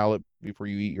your palate before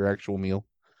you eat your actual meal.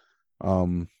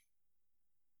 Um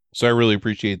so I really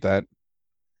appreciate that.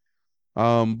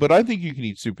 But I think you can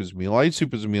eat soup as a meal. I eat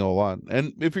soup as a meal a lot.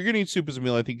 And if you're gonna eat soup as a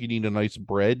meal, I think you need a nice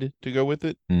bread to go with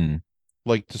it. Mm.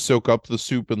 Like to soak up the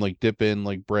soup and like dip in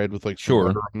like bread with like some Sure.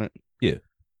 butter on it. Yeah.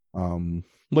 Um,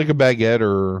 like a baguette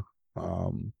or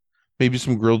maybe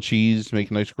some grilled cheese, make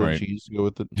a nice grilled Right. cheese to go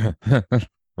with it.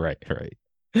 Right. Right.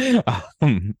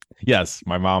 Yes,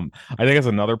 my mom. I think that's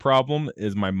another problem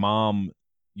is my mom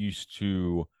used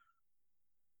to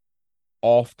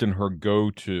often her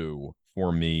go-to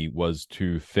for me was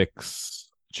to fix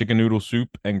chicken noodle soup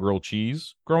and grilled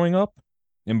cheese growing up.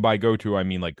 And by go-to, I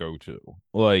mean like go-to.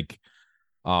 Like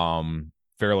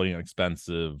fairly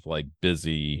inexpensive, like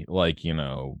busy, like,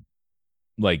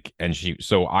 like and she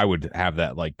so I would have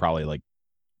that like probably like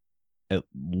at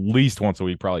least once a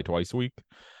week, probably twice a week.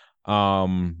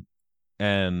 Um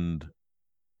and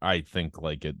I think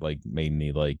like it like made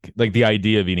me like the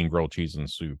idea of eating grilled cheese and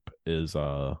soup is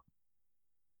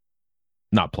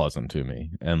not pleasant to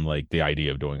me, and like the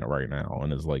idea of doing it right now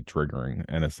and is like triggering,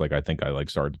 and it's like I think I like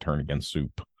started to turn against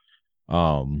soup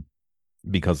um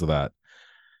because of that.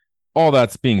 All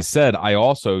that's being said, I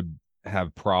also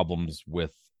have problems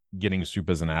with getting soup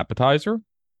as an appetizer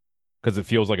because it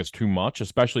feels like it's too much,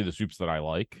 especially the soups that I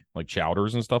like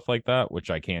chowders and stuff like that, which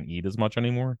I can't eat as much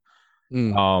anymore.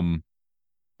 Mm. um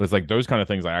but it's like those kind of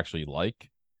things I actually like.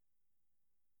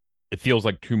 It feels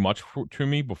like too much to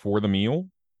me before the meal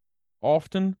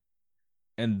often,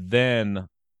 and then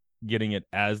getting it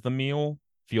as the meal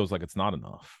feels like it's not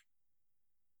enough.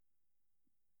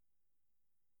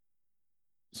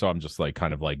 So I'm just like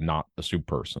kind of like not a soup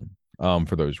person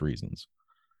for those reasons.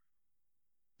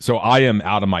 So I am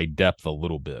out of my depth a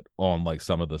little bit on like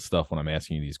some of the stuff when I'm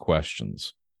asking you these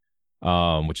questions.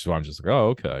 Which is why I'm just like, oh,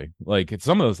 okay. Like it's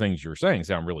some of those things you're saying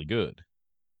sound really good,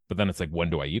 but then it's like, when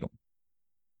do I eat them?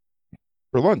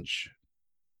 For lunch.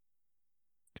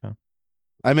 Okay.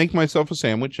 I make myself a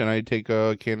sandwich and I take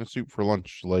a can of soup for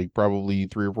lunch, like probably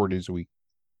 3 or 4 days a week.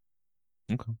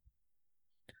 Okay.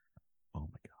 Oh my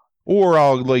god. Or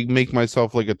I'll like make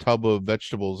myself like a tub of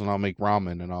vegetables and I'll make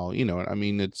ramen and I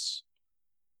mean, it's,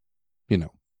 you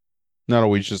know, not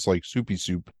always just like soupy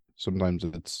soup. Sometimes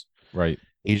it's Right.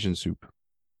 Asian soup.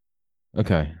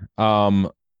 Okay.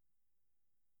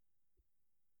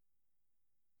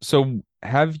 So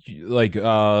have you like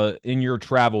in your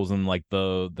travels in like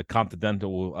the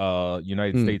continental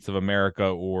United Hmm. States of America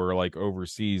or like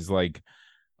overseas, like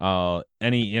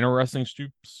any interesting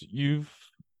soups you've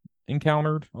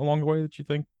encountered along the way that you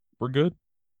think were good?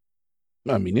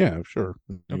 I mean, yeah, sure.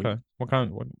 Okay. What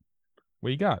kind what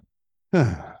you got?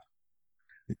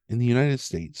 In the United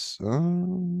States,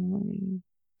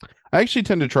 I actually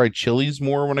tend to try chilies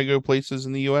more when I go places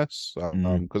in the U.S.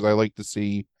 Mm, Because I like to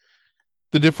see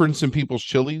the difference in people's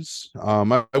chilies.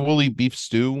 I will eat beef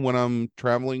stew when I'm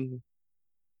traveling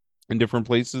in different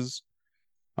places,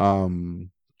 um,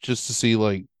 just to see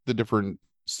like the different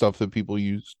stuff that people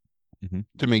use hmm.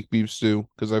 to make beef stew.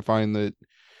 Because I find that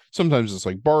sometimes it's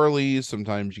like barley,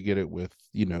 sometimes you get it with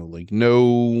like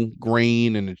no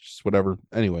grain, and it's just whatever.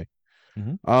 Anyway,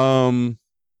 Hmm. um,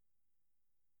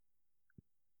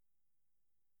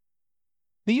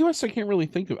 the U.S. I can't really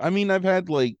think of. I mean, I've had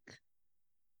like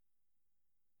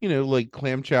like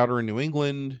clam chowder in New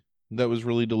England that was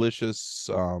really delicious.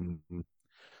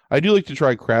 I do like to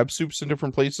try crab soups in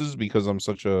different places because I'm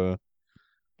such a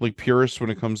like purist when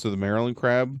it comes to the Maryland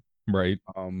crab. Right.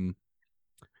 Um,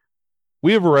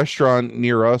 we have a restaurant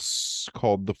near us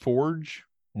called The Forge,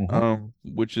 Hmm.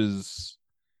 which is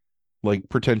like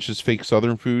pretentious fake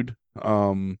Southern food.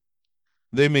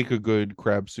 They make a good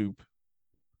crab soup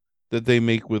that they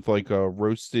make with like a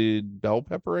roasted bell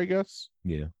pepper, I guess,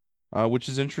 Yeah. which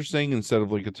is interesting. Instead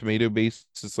of like a tomato base,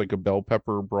 it's like a bell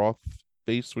pepper broth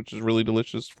base, which is really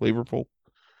delicious, flavorful.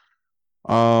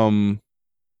 Um,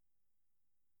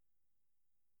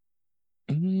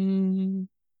 mm,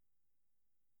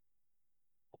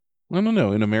 I don't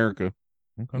know. In America,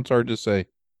 Okay. it's hard to say.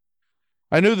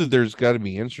 I know that there's got to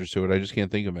be answers to it. I just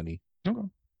can't think of any. Okay.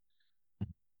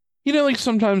 Like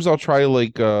sometimes I'll try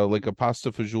like a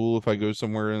pasta fajoule if I go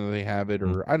somewhere and they have it,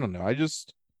 Mm. or I don't know. I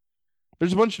just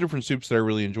There's a bunch of different soups that I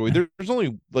really enjoy. There's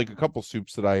only like a couple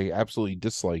soups that I absolutely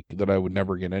dislike that I would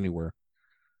never get anywhere.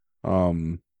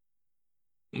 Um,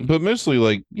 but mostly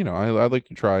like, I like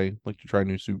to try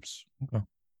new soups. Okay.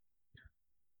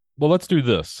 Well, let's do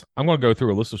this. I'm going to go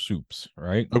through a list of soups,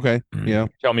 right? Okay. Yeah.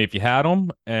 Tell me if you had them,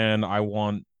 and I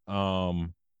want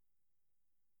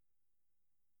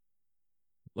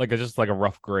like just like a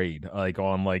rough grade, like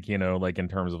on like like in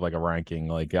terms of like a ranking.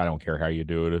 Like I don't care how you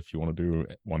do it. If you want to do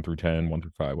 1 through 10, 1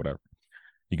 through 5, whatever,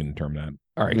 you can determine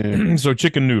that. All Yeah. right. So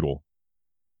chicken noodle.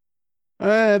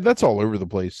 That's all over the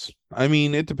place. I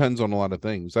mean, it depends on a lot of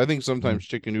things. I think sometimes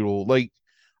chicken noodle, like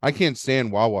I can't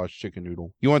stand Wawa's chicken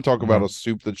noodle. You want to talk about a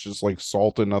soup that's just like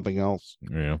salt and nothing else?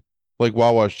 Yeah, Like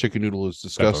Wawa's chicken noodle is that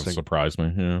doesn't disgusting. surprise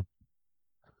me. Yeah.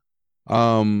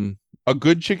 A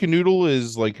good chicken noodle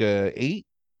is like a 8,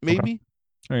 maybe.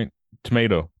 All right.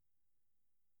 Tomato.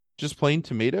 Just plain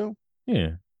tomato.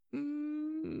 Yeah.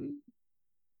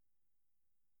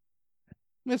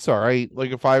 It's all right.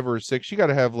 Like a 5 or a 6. You got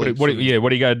to have like What do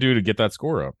you got to do to get that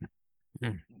score up?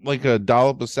 like a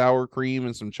dollop of sour cream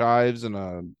and some chives and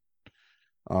a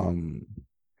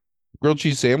grilled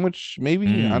cheese sandwich,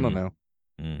 maybe. I don't know.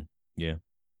 Yeah.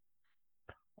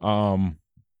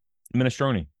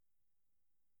 Minestrone.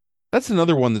 That's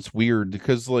another one that's weird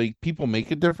because like people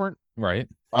make it different. Right.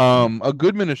 A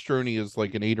good minestrone is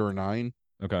like an 8 or a 9.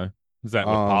 Okay. Is that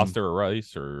with pasta or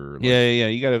rice or like yeah.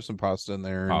 You gotta have some pasta in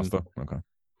there. pasta? Okay.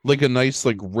 Like a nice,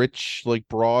 like rich, like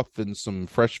broth and some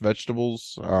fresh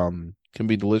vegetables. Can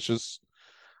be delicious.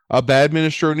 A bad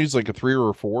minestrone is like a 3 or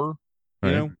a 4. You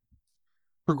Right. know,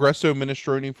 Progresso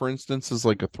minestrone, for instance, is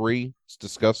like a 3. It's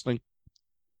disgusting.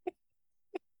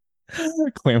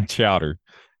 Clam chowder.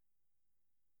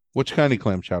 Which kind of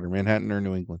clam chowder, Manhattan or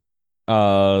New England?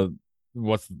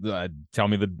 What's tell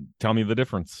me the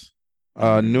difference.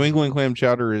 New England clam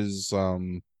chowder is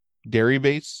dairy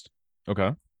based.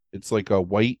 Okay. It's like a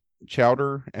white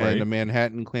chowder, and Right. a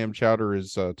Manhattan clam chowder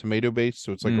is tomato based,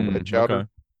 so it's like a red chowder. Okay.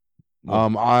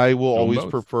 Well, I will always both.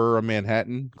 prefer a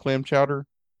Manhattan clam chowder,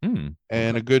 and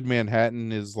okay. a good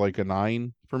Manhattan is like a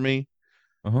 9 for me.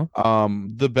 Uh-huh.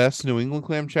 The best New England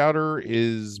clam chowder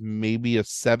is maybe a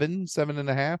 7,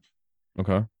 7.5.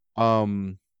 Okay.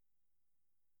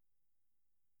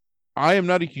 I am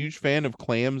not a huge fan of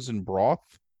clams and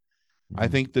broth. I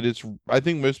think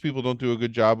most people don't do a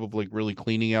good job of like really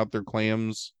cleaning out their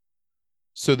clams.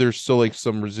 So there's still like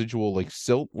some residual like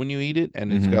silt when you eat it,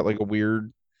 and it's got like a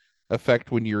weird effect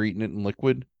when you're eating it in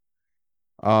liquid.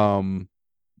 Not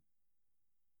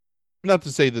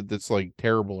to say that that's like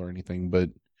terrible or anything, but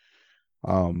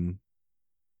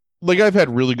like I've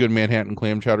had really good Manhattan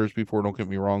clam chowders before, don't get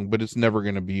me wrong, but it's never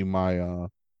gonna be my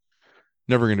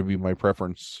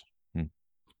preference.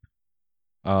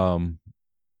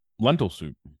 Lentil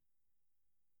soup.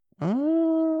 I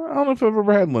don't know if I've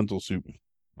ever had lentil soup.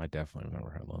 I definitely have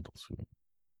never had lentil soup.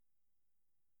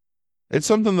 It's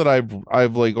something that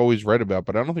I've like always read about,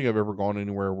 but I don't think I've ever gone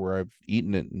anywhere where I've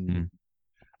eaten it. And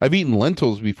I've eaten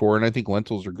lentils before, and I think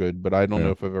lentils are good, but I don't know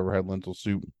if I've ever had lentil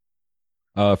soup.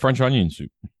 French onion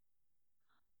soup.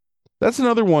 That's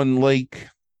another one. Like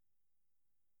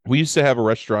we used to have a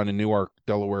restaurant in Newark,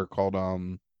 Delaware called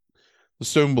the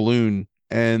Stone Balloon,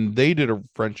 and they did a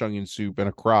French onion soup in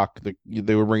a crock that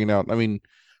they were bringing out. I mean,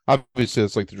 obviously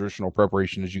it's like the traditional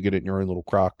preparation as you get it in your own little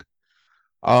crock.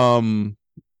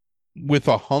 With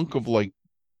a hunk of like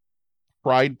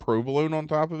fried provolone on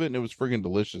top of it, and it was friggin'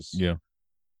 delicious. Yeah.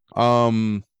 I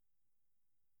mean,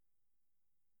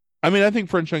 I think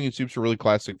French onion soup's a really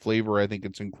classic flavor. I think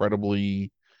it's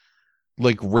incredibly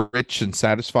like rich and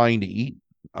satisfying to eat.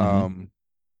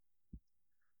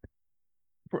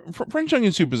 French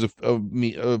onion soup is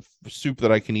a soup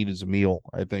that I can eat as a meal,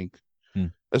 I think.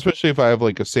 Especially if I have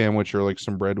like a sandwich or like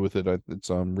some bread with it, it's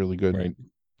really good. Right.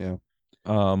 Yeah.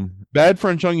 Bad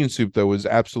French onion soup though is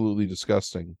absolutely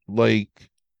disgusting. Like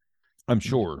I'm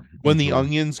sure when the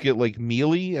onions get like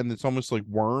mealy and it's almost like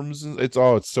worms, it's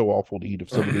so awful to eat if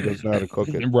somebody doesn't know how to cook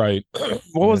it. Right.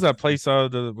 What was that place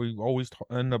that we always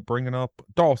end up bringing up?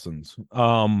 Dawson's.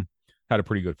 Had a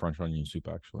pretty good French onion soup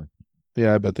actually.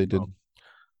 Yeah, I bet they did.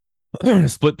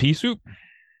 Split pea soup.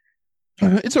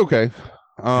 It's okay.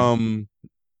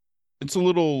 It's a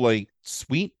little like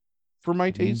sweet for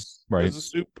my taste as a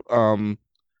soup. And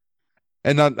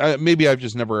not maybe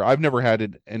I've never had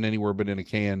it in anywhere but in a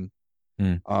can.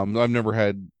 I've never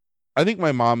had. I think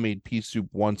my mom made pea soup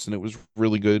once and it was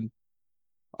really good.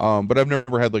 But I've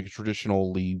never had like a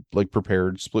traditionally like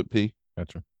prepared split pea.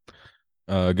 Gotcha.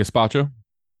 Gazpacho.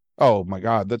 Oh my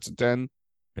god, that's a 10.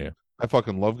 Yeah, I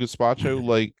fucking love gazpacho.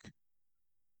 Like,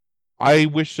 I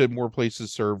wish that more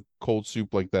places serve cold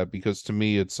soup like that because to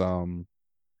me it's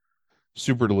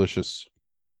Super delicious.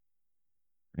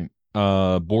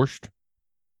 Borscht.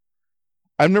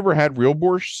 I've never had real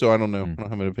borscht, so I don't know. Mm. I don't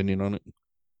have an opinion on it.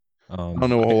 I don't Um,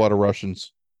 know a I, whole lot of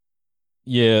Russians.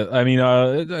 yeah, I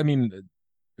mean,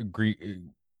 Greek,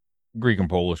 Greek and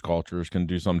Polish cultures can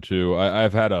do some too.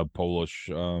 I've had a Polish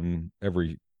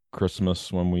every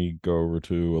Christmas when we go over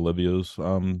to Olivia's.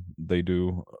 They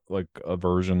do like a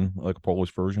version, like a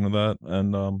Polish version of that,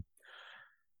 and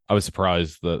I was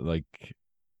surprised that like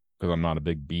because I'm not a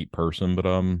big beet person, but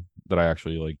that I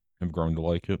actually like have grown to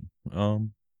like it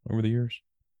over the years.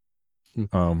 Hmm.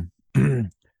 Um,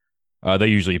 they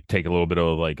usually take a little bit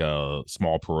of like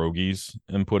small pierogies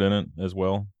and put in it as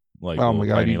well, like Oh my little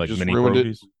god, tiny you like just mini ruined it.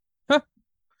 pierogies. Huh,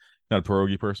 not a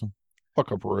pierogi person.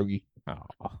 Fuck a pierogi. Oh.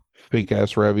 Fake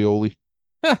ass ravioli.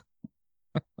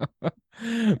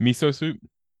 Miso soup.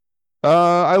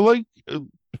 I like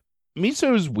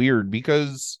miso is weird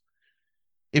because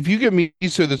if you get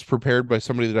miso that's prepared by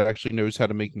somebody that actually knows how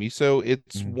to make miso,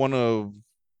 it's Mhm. one of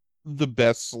the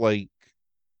best like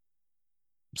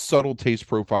subtle taste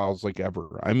profiles like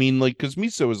ever. I mean, like because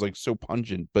miso is like so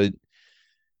pungent, but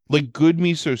like good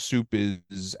miso soup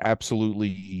is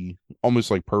absolutely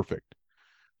almost like perfect.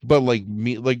 But like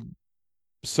me, like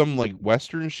some like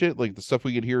Western shit, like the stuff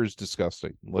we get here is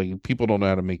disgusting. Like people don't know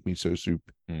how to make miso soup.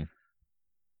 Mm.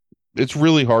 It's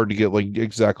really hard to get like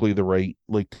exactly the right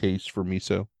like taste for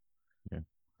miso. Yeah.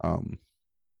 Um,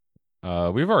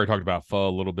 We've already talked about pho a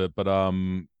little bit, but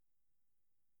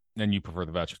and you prefer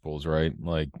the vegetables, right?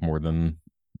 Like more than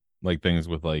like things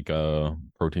with like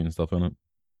protein stuff in it.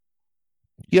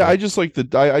 You yeah, said, I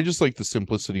just like the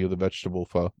simplicity of the vegetable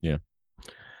pho. yeah.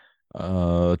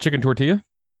 Chicken tortilla.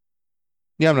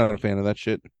 Yeah, I'm not a fan of that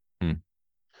shit. Hmm.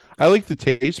 I like the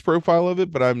taste profile of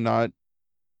it, but I'm not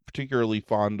particularly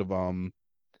fond of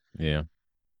Yeah.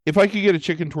 if I could get a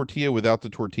chicken tortilla without the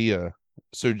tortilla,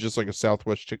 so just like a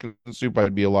Southwest chicken soup,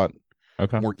 I'd be a lot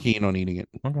Okay. more keen on eating it.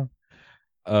 Okay.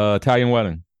 Italian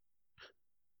wedding.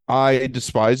 I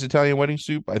despise Italian wedding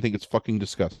soup. I think it's fucking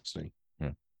disgusting.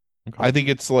 Yeah. Okay. I think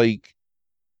it's like,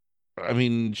 I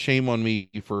mean, shame on me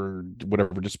for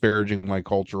whatever disparaging my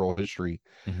cultural history,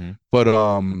 Mm-hmm.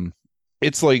 but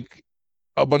it's like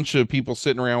a bunch of people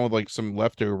sitting around with like some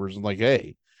leftovers and like,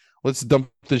 hey, let's dump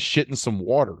this shit in some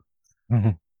water.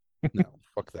 No,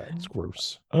 fuck that. It's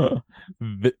gross.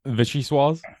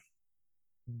 Vichyssoise.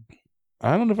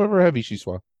 I don't know if I've ever had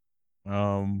Vishiswa.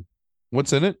 Um,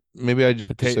 What's in it? Maybe I just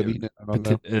have potato. eaten it. I don't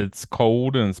know. It's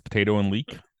cold and it's potato and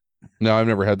leek. No, I've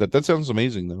never had that. That sounds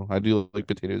amazing though. I do like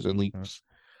potatoes and leeks.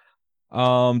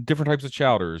 Different types of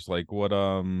chowders. Like what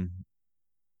do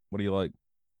you like?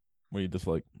 What do you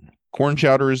dislike? Corn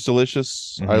chowder is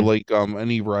delicious. I Mm-hmm. like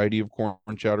any variety of corn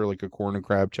chowder, like a corn and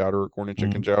crab chowder or corn and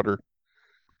chicken Mm-hmm. chowder.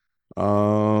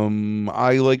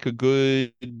 I like a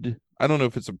good, I don't know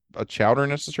if it's a chowder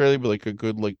necessarily, but like a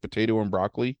good like potato and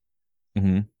broccoli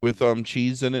Mm-hmm. with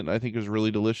cheese in it, I think is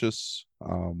really delicious.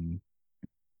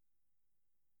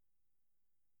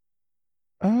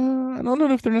 I don't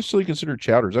know if they're necessarily considered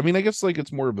chowders. I mean, I guess like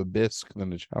it's more of a bisque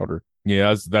than a chowder.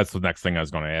 Yeah, that's the next thing I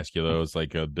was going to ask you though. Is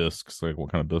like bisques. Like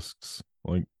what kind of bisques?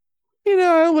 You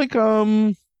know, I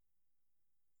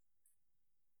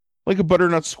like a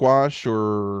butternut squash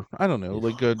or I don't know,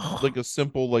 like a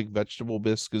simple like vegetable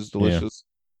bisque is Yeah. delicious.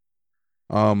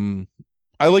 Um,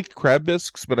 I like crab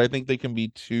bisques, but I think they can be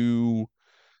too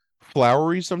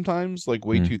floury sometimes, like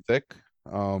way Mm. too thick.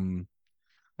 Um,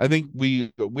 I think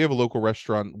we have a local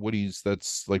restaurant, Woody's,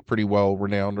 that's like pretty well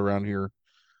renowned around here,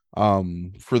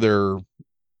 for their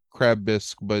crab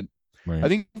bisque, but I Right.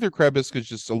 think their crab bisque is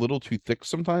just a little too thick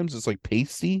sometimes. It's like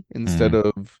pasty instead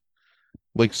Mm. of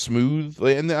like smooth.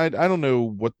 And I don't know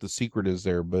what the secret is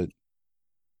there, but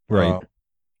Right. uh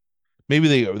maybe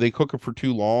they cook it for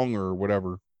too long or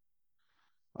whatever.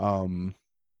 Um,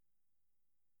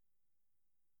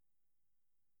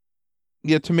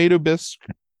 yeah, tomato bisque.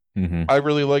 Mm-hmm. I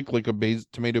really like a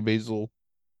tomato basil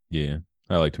Yeah.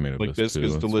 I like tomato like bisque bisque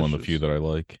is too. It's one of the few delicious. that I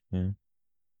like. Yeah.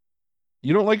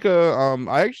 You don't like a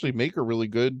I actually make a really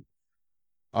good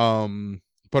um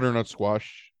butternut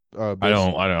squash bisque. I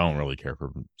don't really care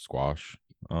for squash.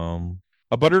 Um,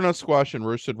 A butternut squash and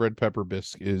roasted red pepper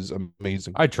bisque is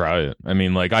amazing. I try it. I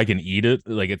mean, like I can eat it.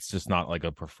 Like it's just not like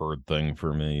a preferred thing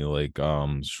for me. Like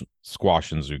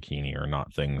squash and zucchini are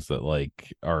not things that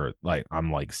like are like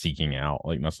I'm like seeking out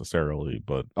like necessarily,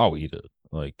 but I'll eat it.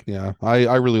 Like Yeah,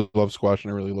 I really love squash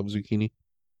and I really love zucchini.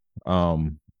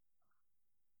 um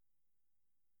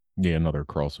yeah, another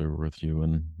crossover with you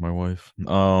and my wife.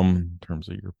 In terms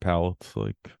of your palates,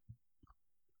 like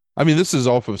I mean, this is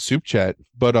off of soup chat,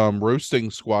 but roasting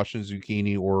squash and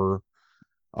zucchini or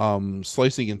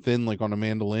slicing it thin like on a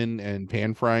mandolin and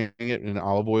pan frying it in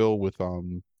olive oil with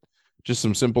just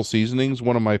some simple seasonings.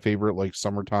 One of my favorite like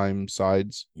summertime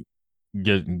sides.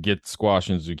 Get squash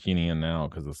and zucchini in now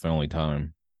because it's the only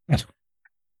time.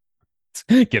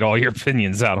 Get all your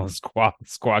opinions out on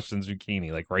squash and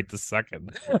zucchini, like right this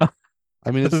second.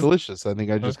 I mean, it's delicious. I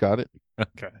think I just got it.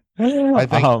 Okay. I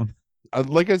think,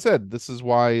 like I said, this is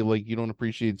why like you don't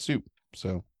appreciate soup.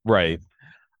 So Right.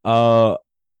 Of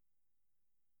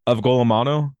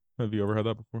Golemano. Have you ever had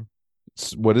that before?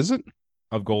 what is it?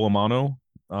 Of Golemano.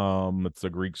 It's a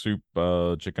Greek soup,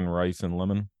 chicken, rice, and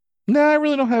lemon. Nah, I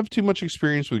really don't have too much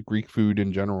experience with Greek food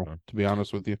in general, Okay. to be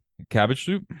honest with you. Cabbage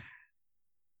soup.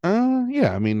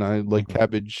 Yeah, I mean, I like Okay.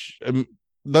 cabbage.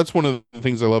 That's one of the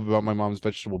things I love about my mom's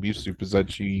vegetable beef soup is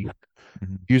that she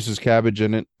Mhm. uses cabbage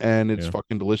in it, and it's Yeah.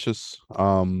 fucking delicious.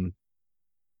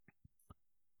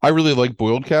 I really like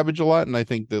boiled cabbage a lot, and I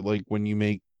think that like when you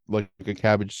make like a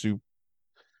cabbage soup,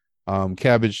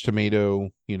 cabbage, tomato,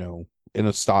 in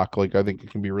a stock, like I think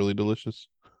it can be really delicious.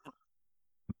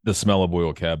 The smell of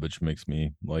boiled cabbage makes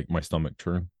me like my stomach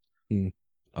turn. Mm.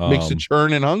 Makes it Um,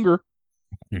 churn in hunger.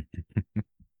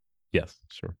 yes,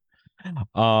 sure.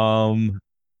 Um,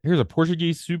 Here's a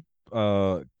Portuguese soup,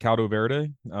 caldo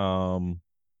verde.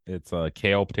 It's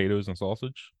kale, potatoes, and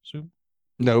sausage soup.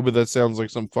 No, but that sounds like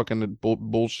some fucking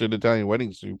bullshit Italian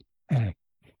wedding soup.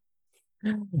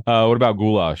 What about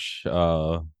goulash?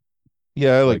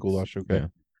 Yeah, I like Like, goulash. Okay. yeah.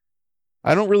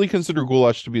 I don't really consider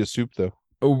goulash to be a soup though.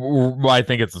 Well, I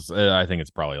think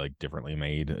it's probably like differently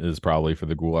made is probably for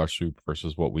the goulash soup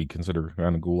versus what we consider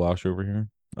kind of goulash over here.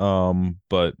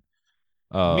 But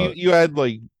You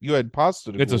add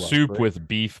pasta to it's a goulash, soup right? with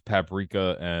beef,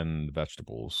 paprika, and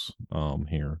vegetables.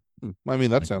 Here, I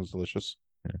mean, that like, sounds delicious.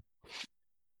 yeah.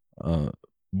 uh,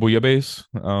 bouillabaisse.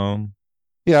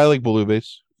 Yeah, I like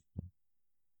bouillabaisse.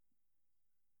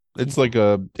 It's like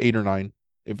a 8 or 9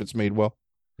 if it's made well.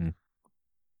 hmm.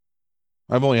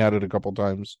 I've only had it a couple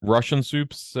times. Russian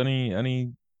soups.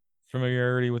 Any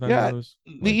familiarity with any of Yeah, those?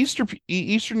 the Like,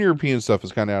 Eastern European stuff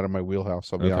is kind of out of my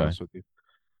wheelhouse. I'll be okay. honest with you.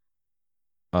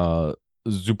 Uh,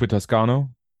 zuppa toscano.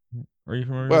 Are you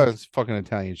familiar Well, with? it's fucking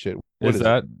Italian shit. What Is is it?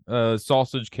 that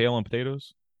sausage, kale, and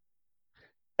potatoes?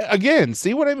 Again,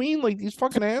 see what I mean? Like these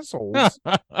fucking assholes.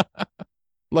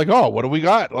 Like, oh, what do we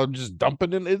got? I'm just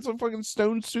dumping in. It's a fucking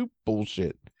stone soup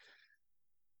bullshit.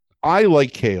 I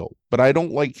like kale, but I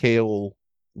don't like kale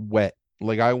wet.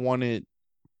 Like I want it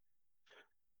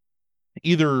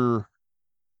either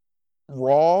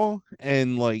raw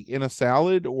and like in a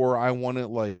salad, or I want it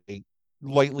like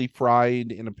lightly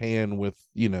fried in a pan with,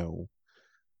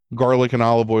 garlic and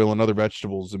olive oil and other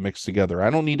vegetables and mixed together. I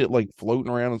don't need it like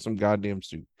floating around in some goddamn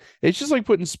soup. It's just like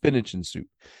putting spinach in soup.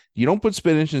 You don't put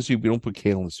spinach in soup, you don't put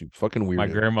kale in soup. Fucking My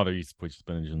weirdo. grandmother used to put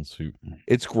spinach in soup.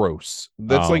 It's gross.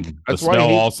 That's like The that's why I smell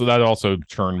hate also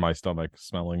churned my stomach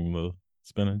smelling the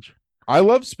spinach. I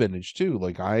love spinach too.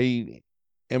 Like I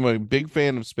am a big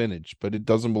fan of spinach, but it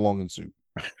doesn't belong in soup.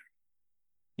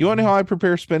 You want to know how I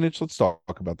prepare spinach? Let's talk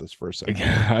about this for a second.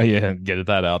 Yeah, get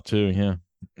that out too.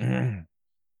 Yeah.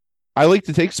 I like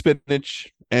to take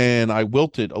spinach and I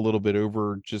wilt it a little bit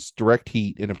over just direct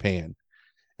heat in a pan.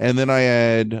 And then I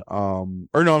add or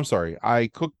no, I'm sorry. I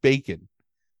cook bacon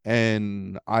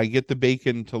and I get the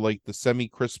bacon to like the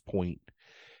semi-crisp point.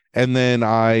 And then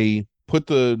I put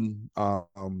the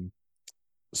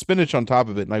spinach on top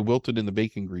of it and I wilt it in the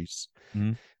bacon grease.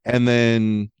 Mhm. And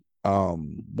then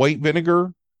white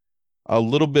vinegar, a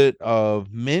little bit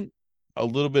of mint, a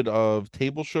little bit of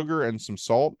table sugar, and some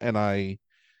salt, and I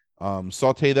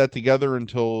saute that together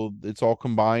until it's all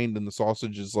combined and the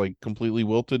sausage is like completely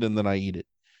wilted, and then I eat it,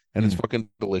 and it's Mm. fucking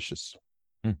delicious.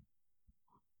 Mm.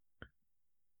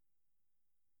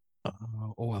 I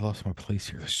lost my place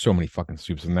here. There's so many fucking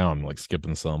soups, and now I'm like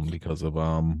skipping some because of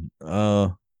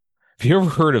Have you ever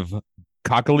heard of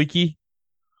cockaliki?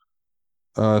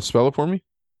 Spell it for me.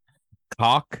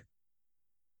 Cock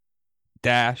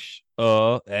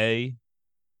a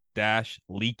dash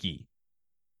leaky.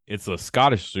 It's a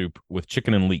Scottish soup with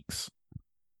chicken and leeks.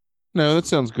 No, that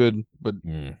sounds good, but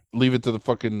Mm. leave it to the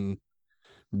fucking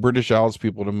British Isles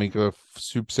people to make a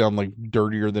soup sound like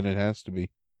dirtier than it has to be.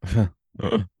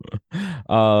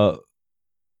 uh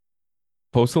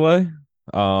Posole.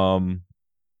 Um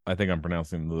I think I'm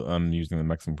using the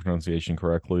Mexican pronunciation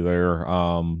correctly there.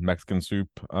 Mexican soup.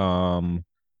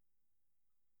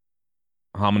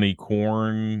 Hominy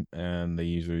corn, and they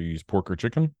usually use pork or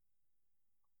chicken.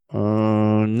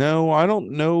 No, I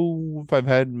don't know if I've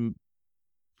had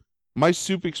my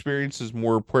soup experience is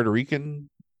more Puerto Rican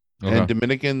and Okay.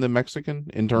 Dominican than Mexican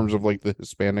in terms Mhm. of like the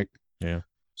Hispanic Yeah.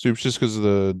 soups, just because of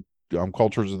the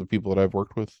cultures of the people that I've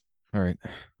worked with. All right.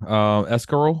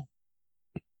 Escarole.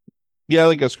 Yeah, I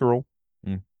like escarole.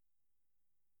 Mm.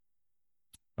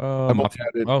 I've only Matzo. had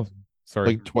it Oh, sorry.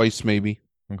 like twice, maybe.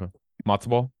 Okay. Matzo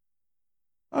ball.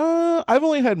 I've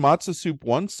only had matzo soup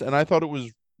once, and I thought it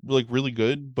was like really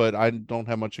good, but I don't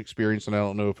have much experience, and I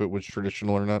don't know if it was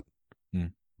traditional or not.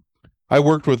 Mm. I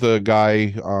worked with a guy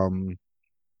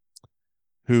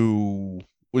who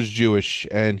was Jewish,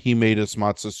 and he made us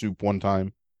matzo soup one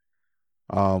time.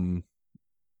 Um,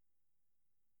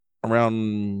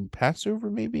 around Passover,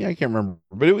 maybe I can't remember,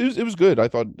 but it was good. I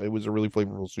thought it was a really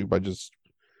flavorful soup. I just,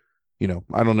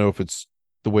 I don't know if it's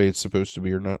the way it's supposed to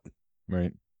be or not.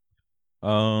 Right.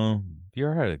 You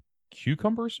ever had a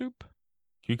cucumber soup?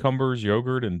 Cucumbers,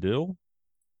 yogurt, and dill.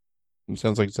 It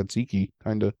sounds like tzatziki,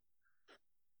 kind of.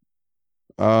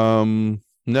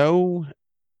 No,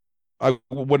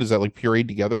 what is that, like pureed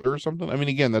together or something? I mean,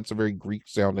 again, that's a very Greek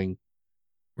sounding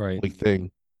Right. like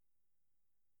thing.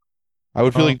 I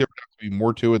would feel Uh, like there would have to be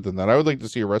more to it than that. I would like to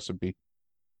see a recipe.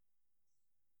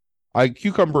 I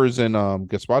cucumbers and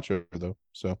gazpacho though.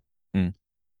 So mm.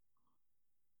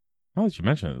 Now that you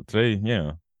mention it today,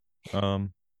 yeah.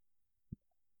 Um,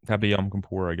 Happy Yom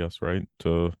Kippur, I guess, right?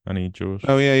 To any oh Jewish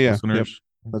yeah, yeah, yep. listeners.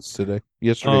 That's today.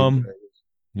 Yesterday and Um, today.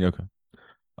 yeah, okay.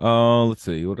 Let's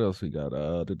see. What else we got?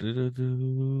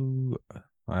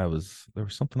 There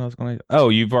was something I was gonna. Oh,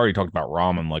 you've already talked about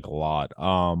ramen like a lot.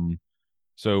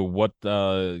 So what?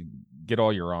 Get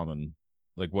all your ramen.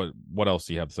 Like what else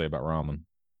do you have to say about ramen?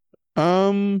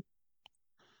 Um,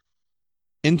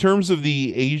 in terms of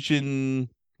the Asian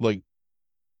like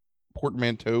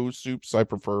portmanteau soups, I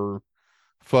prefer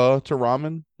pho to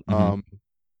ramen. Mm-hmm.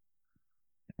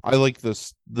 I like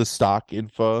the stock in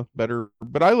pho better,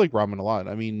 but I like ramen a lot.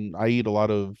 I mean, I eat a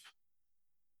lot of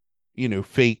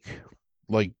fake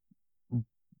like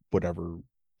whatever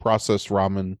processed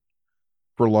ramen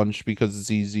for lunch because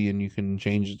it's easy and you can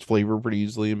change its flavor pretty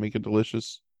easily and make it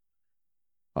delicious.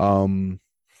 Um,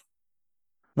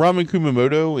 Ramen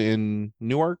Kumamoto in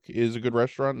Newark is a good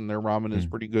restaurant and their ramen is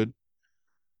pretty good.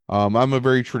 I'm a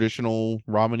very traditional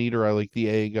ramen eater. I like the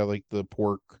egg, I like the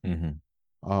pork.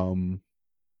 Mm-hmm. Um,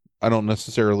 I don't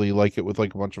necessarily like it with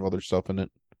like a bunch of other stuff in it.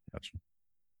 Gotcha.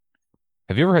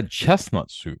 Have you ever had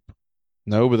chestnut soup?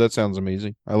 No, but that sounds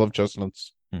amazing. I love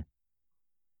chestnuts. Hmm.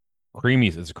 Creamy.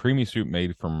 It's a creamy soup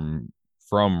made from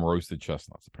roasted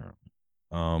chestnuts,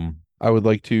 apparently. I would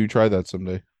like to try that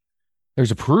someday.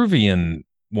 There's a Peruvian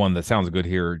one that sounds good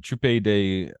here. Chupe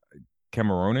de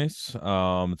Camarones.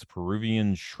 It's a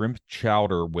Peruvian shrimp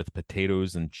chowder with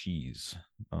potatoes and cheese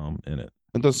in it.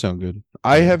 It does sound good.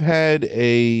 I Yeah. have had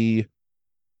a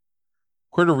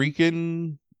Puerto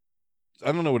Rican,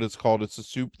 I don't know what it's called. It's a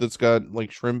soup that's got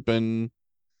like shrimp and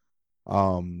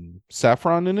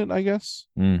saffron in it, I guess.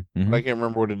 But Mm-hmm. I can't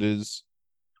remember what it is.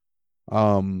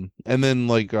 And then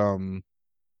like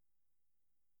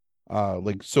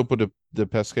sopa de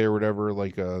pesque or whatever,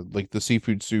 like the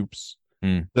seafood soups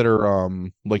Mm. that are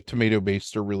like tomato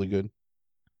based are really good.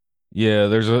 Yeah,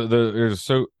 there's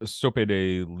sope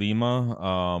de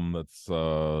lima. That's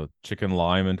chicken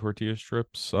lime and tortilla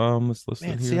strips. It's Man,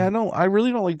 listed see, here. I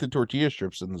really don't like the tortilla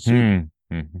strips in the soup.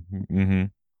 Hmm. Mm-hmm.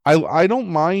 I don't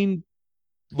mind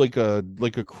like a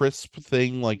crisp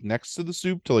thing like next to the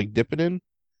soup to like dip it in.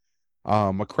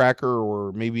 A cracker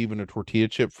or maybe even a tortilla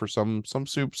chip for some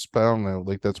soups, but I don't know,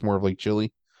 like that's more of like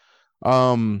chili.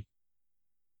 Um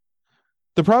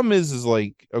the problem is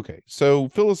like, okay, so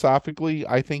philosophically,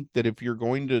 I think that if you're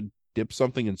going to dip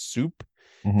something in soup,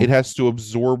 Mm-hmm. it has to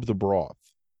absorb the broth.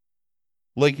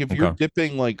 Like if you're Okay.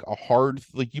 dipping like a hard,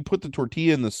 like you put the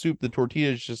tortilla in the soup, the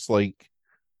tortilla is just like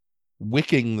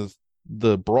wicking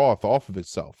the broth off of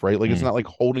itself, right? Like it's not like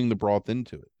holding the broth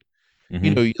into it.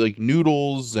 Mm-hmm. Like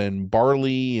noodles and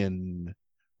barley and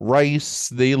rice,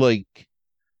 they like,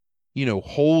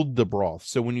 hold the broth.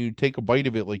 So when you take a bite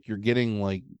of it, like you're getting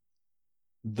like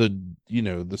the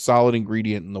solid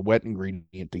ingredient and the wet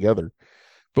ingredient together.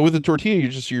 But with the tortilla,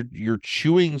 you're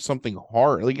chewing something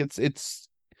hard. Like it's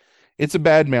a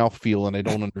bad mouth feel and I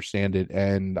don't understand it.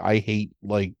 And I hate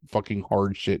like fucking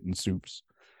hard shit in soups.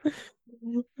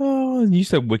 Oh, you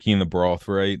said wiki in the broth,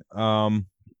 right?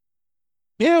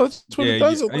 Yeah, that's what Yeah, it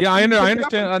does. yeah, It yeah. lets you I cook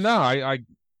understand. I peppers. know. I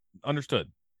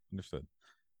understood. Understood.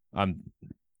 I'm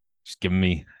just giving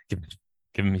me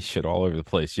shit all over the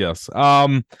place. Yes.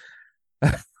 Um.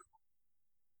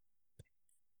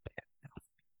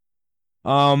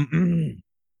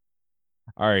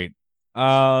 All right.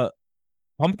 Uh,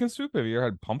 Pumpkin soup. Have you ever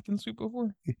had pumpkin soup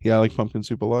before? Yeah, I like pumpkin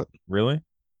soup a lot. Really?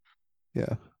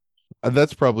 Yeah.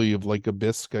 That's probably of like a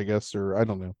bisque, I guess, or I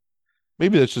don't know.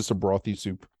 Maybe that's just a brothy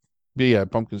soup. But yeah,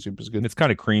 pumpkin soup is good. It's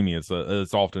kind of creamy. It's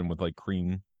often with like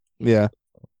cream. Yeah.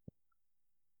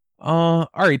 All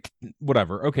right,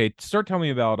 whatever. Okay, start telling me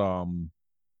about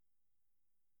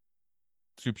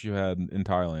soups you had in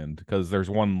Thailand because there's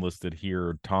one listed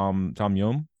here. Tom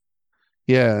Yum.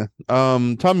 Yeah.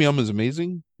 Tom Yum is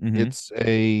amazing. Mm-hmm. It's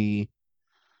a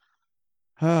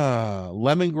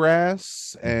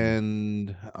lemongrass Mm-hmm.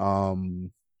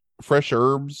 and fresh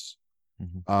herbs.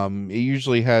 Mm-hmm. It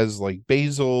usually has like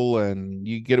basil, and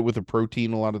you get it with a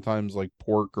protein a lot of times, like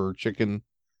pork or chicken.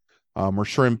 Or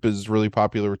shrimp is really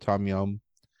popular with Tom Yum.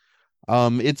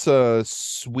 It's a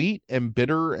sweet and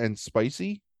bitter and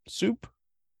spicy soup,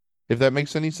 if that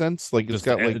makes any sense. Like it's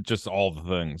got Just all the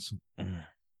things.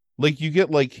 like you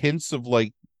get like hints of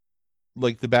like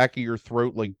the back of your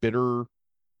throat, like bitter,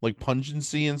 like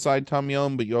pungency inside Tom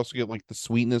Yum, but you also get like the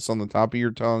sweetness on the top of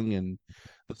your tongue and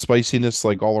the spiciness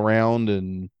like all around.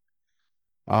 And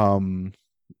um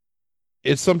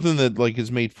it's something that like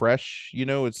is made fresh,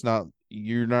 it's not,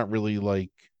 you're not really like,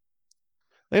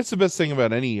 that's the best thing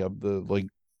about any of the like,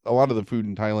 a lot of the food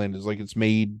in Thailand is like it's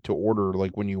made to order,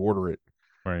 like when you order it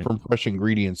Right. from fresh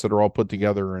ingredients that are all put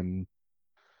together. And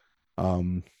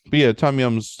but yeah, Tom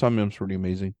Yum's pretty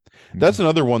amazing. Okay. That's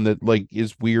another one that like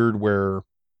is weird, where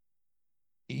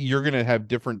you're gonna have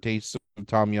different tastes of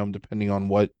Tom Yum depending on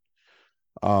what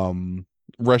um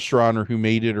restaurant or who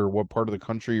made it or what part of the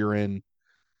country you're in,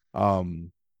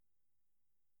 um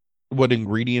what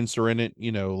ingredients are in it.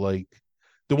 Like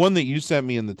the one that you sent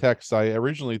me in the text, I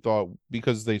originally thought,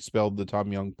 because they spelled the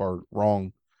Tom Yum part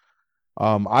wrong,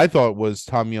 I thought was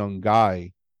Tom Yum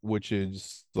Gai, which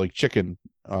is like chicken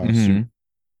soup.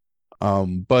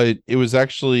 Mm-hmm. But it was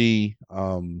actually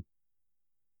Tom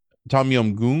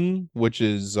Yum Goong, which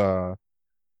is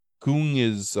goong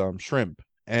is shrimp.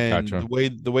 And Gotcha.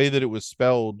 the way that it was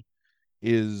spelled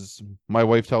is, my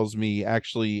wife tells me,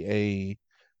 actually a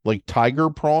like tiger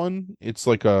prawn. It's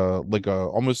like a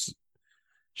almost,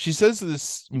 she says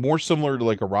this more similar to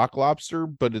like a rock lobster,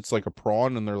 but it's like a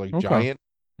prawn and they're like Okay. giant.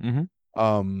 Mm-hmm.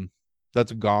 Um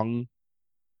that's a gong.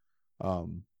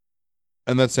 And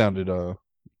that sounded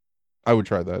I would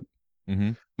try that.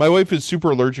 Mm-hmm. My wife is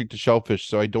super allergic to shellfish,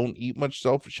 so I don't eat much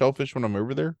shellfish when I'm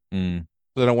over there. Mm.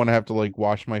 So I don't want to have to like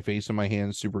wash my face and my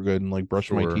hands super good and like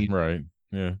brush my Sure. teeth. Right.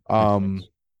 Yeah. Makes Um sense.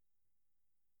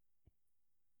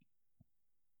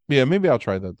 yeah, maybe I'll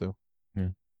try that though. Yeah.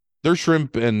 Their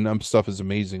shrimp and stuff is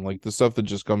amazing. Like the stuff that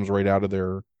just comes right out of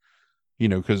there,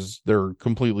 because they're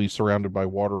completely surrounded by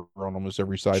water on almost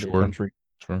every side of the Sure. country,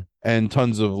 Sure. and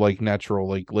tons of like natural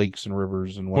like lakes and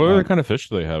rivers and What other whatnot. kind of fish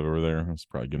do they have over there? That's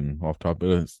probably getting off topic.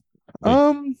 It's like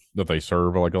Um, that they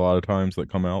serve like a lot of times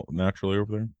that come out naturally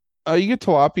over there. you get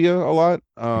tilapia a lot.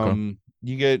 Okay.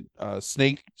 You get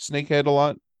snakehead a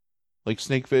lot, like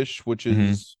snakefish, which Mm-hmm.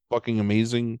 is fucking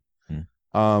amazing.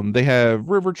 They have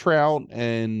river trout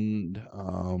and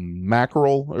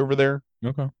mackerel over there.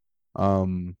 Okay.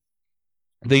 Um,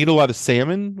 they eat a lot of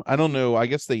salmon. I don't know. I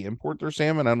guess they import their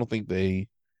salmon. I don't think they.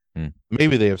 Mm.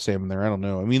 Maybe they have salmon there. I don't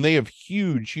know. I mean, they have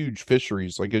huge, huge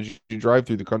fisheries. Like as you drive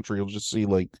through the country, you'll just see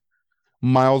like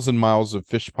miles and miles of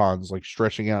fish ponds, like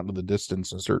stretching out into the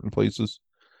distance in certain places,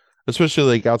 especially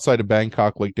like outside of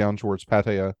Bangkok, like down towards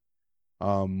Pattaya.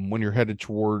 When you're headed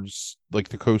towards like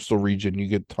the coastal region, you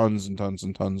get tons and tons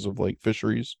and tons of like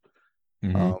fisheries.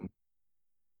 Mm-hmm. Um,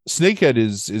 snakehead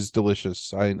is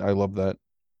delicious. I love that.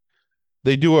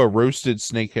 They do a roasted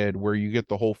snakehead where you get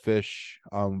the whole fish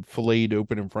filleted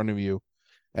open in front of you,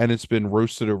 and it's been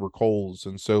roasted over coals.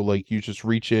 And so like you just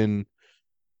reach in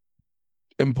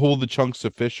and pull the chunks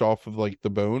of fish off of like the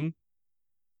bone,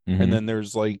 and Mm-hmm. then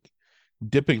there's like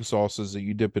dipping sauces that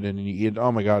you dip it in and you eat.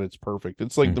 Oh my god, it's perfect.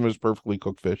 It's like the most perfectly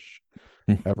cooked fish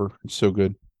ever. It's so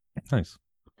good. Nice.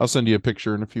 I'll send you a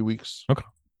picture in a few weeks, Okay.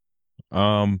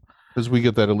 Um. because we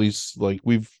get that at least, like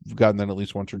we've gotten that at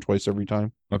least once or twice every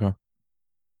time. Okay.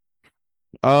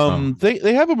 Oh.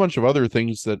 They have a bunch of other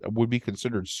things that would be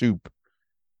considered soup.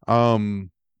 Um,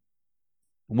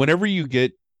 whenever you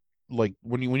get like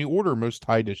when you order most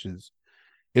Thai dishes,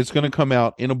 it's going to come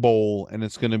out in a bowl, and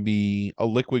it's going to be a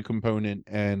liquid component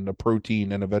and a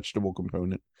protein and a vegetable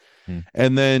component. Hmm.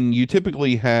 And then you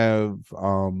typically have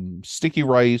sticky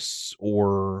rice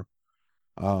or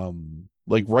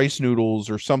like rice noodles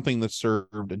or something that's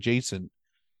served adjacent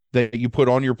that you put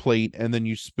on your plate, and then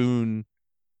you spoon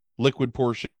liquid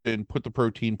portion, put the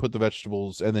protein, put the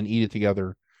vegetables, and then eat it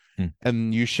together. Hmm.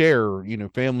 And you share,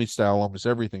 family style almost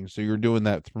everything. So you're doing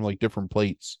that from like different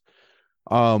plates.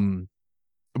 Um,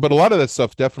 but a lot of that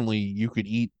stuff definitely you could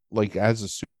eat like as a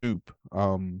soup.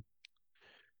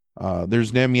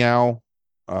 There's Nam Yao.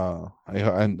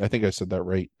 I think I said that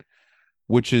right.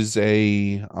 which is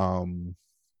a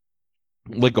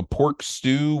like a pork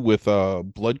stew with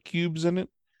blood cubes in it.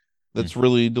 Mm. That's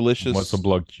really What's a delicious.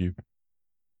 blood cube?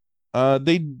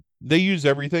 They use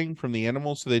everything from the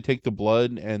animal, so they take the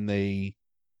blood and they,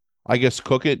 I guess,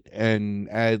 cook it and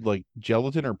add like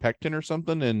gelatin or pectin or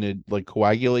something, and it like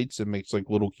coagulates and makes like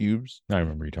little cubes. I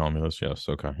remember you telling me this. Yes.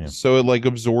 Okay. Yeah. So it like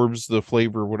absorbs the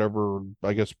flavor, whatever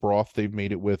I guess broth they've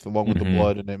made it with, along with the Mm-hmm.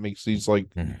 blood, and it makes these like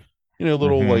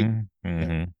little like Mm-hmm. yeah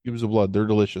Mm-hmm. cubes of blood. They're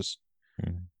delicious.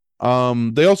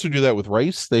 Mm-hmm. They also do that with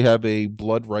rice. They have a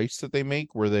blood rice that they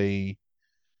make where they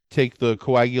take the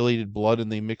coagulated blood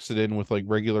and they mix it in with like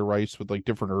regular rice with like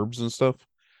different herbs and stuff.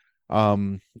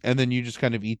 And then you just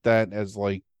kind of eat that as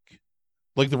like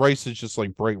the rice is just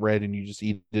like bright red and you just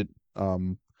eat it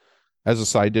as a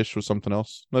side dish with something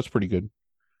else. That's pretty good.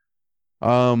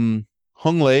 Hung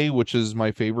Lei, which is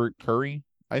my favorite curry,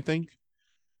 I think.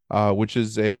 Which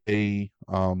is a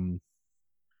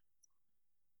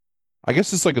I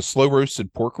guess it's like a slow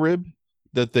roasted pork rib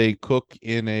that they cook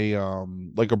in a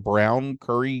like a brown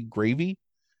curry gravy.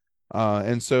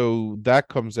 And so that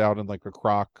comes out in like a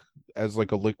crock as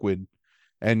like a liquid,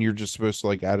 and you're just supposed to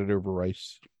like add it over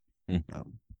rice. Mm.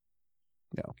 Um,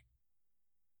 yeah.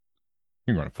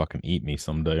 You're gonna fucking eat me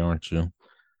someday, aren't you?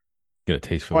 Get a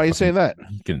taste for the Why are you fucking saying that?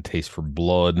 get a taste for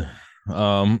blood.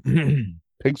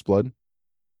 Pig's blood.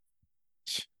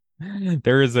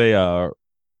 There is a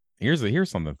here's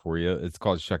something for you. It's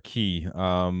called shaki.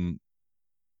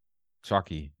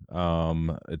 Shaki.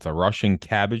 It's a Russian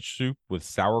cabbage soup with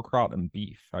sauerkraut and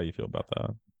beef. How you feel about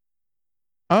that?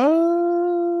 How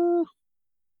Uh,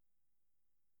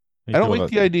 you I don't feel like about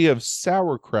the idea of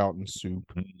sauerkraut in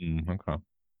soup. okay.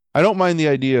 I don't mind the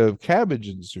idea of cabbage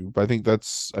in soup. I think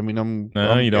that's. I mean, No,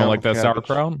 I'm you don't down like with that cabbage.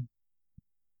 sauerkraut?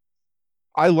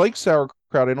 I like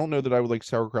sauerkraut. I don't know that I would like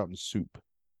sauerkraut in soup.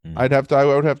 Mm, I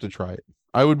would have to try it.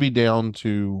 I would be down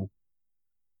to.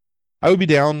 I would be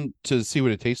down to see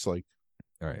what it tastes like.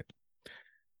 all right.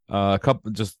 A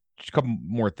couple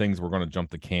more things. We're going to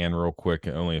jump the can real quick.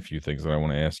 Only a few things that I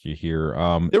want to ask you here. Is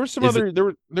it? There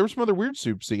were some other weird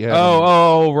soups that you had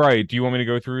in. Right. Do you want me to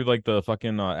go through like the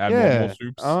fucking abnormal Yeah.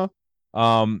 soups?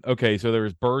 Okay, so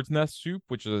there's bird's nest soup,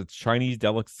 which is a Chinese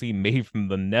delicacy made from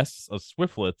the nests of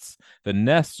swiftlets. The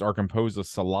nests are composed of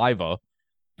saliva,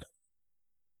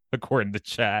 according to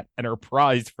chat, and are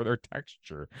prized for their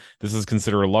texture. This is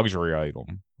considered a luxury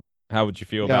item. How would you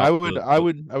feel Yeah, about I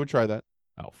would try that.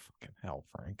 oh fucking hell,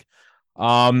 Frank?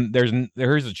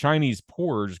 There's a Chinese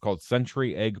porridge called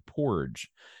century egg porridge,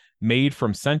 made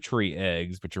from century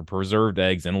eggs, which are preserved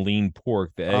eggs and lean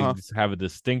pork. The Uh-huh. eggs have a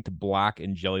distinct black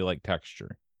and jelly-like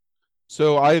texture.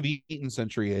 So I have eaten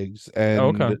century eggs Oh,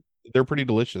 okay. and they're pretty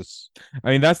delicious.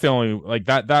 I mean, that's the only like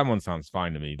that one sounds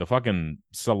fine to me. The fucking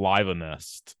saliva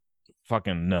nest.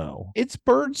 Fucking no. It's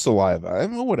bird saliva. I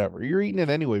mean, whatever. You're eating it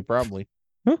anyway, probably.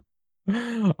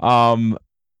 um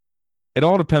it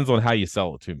all depends on how you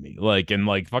sell it to me. Like and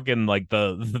like fucking like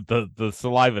the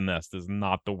saliva nest is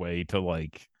not the way to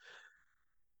like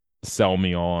sell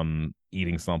me on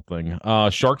eating something.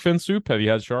 Shark fin soup. Have you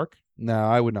had shark? No,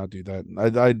 I would not do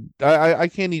that. I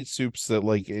can't eat soups that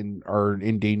like are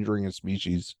endangering a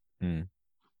species. Hmm.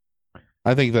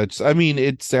 I think that's. I mean,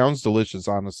 it sounds delicious,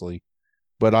 honestly,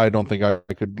 but I don't think I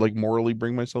could like morally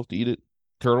bring myself to eat it.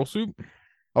 Turtle soup?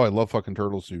 Oh, I love fucking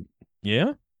turtle soup.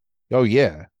 Yeah. Oh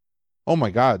yeah. Oh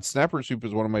my God, snapper soup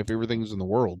is one of my favorite things in the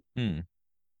world. Hmm.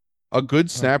 A good Huh.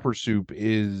 snapper soup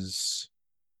is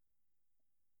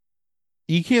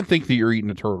you can't think that you're eating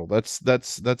a turtle. That's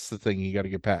the thing you got to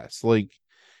get past. Like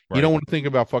you don't Right. want to think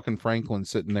about fucking Franklin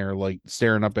sitting there like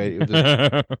staring up at you with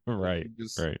this Right.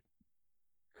 just Right.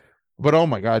 but oh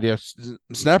my God, yes,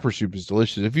 snapper soup is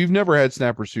delicious. If you've never had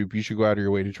snapper soup, you should go out of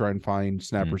your way to try and find Hmm.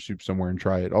 snapper soup somewhere and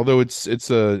try it. Although it's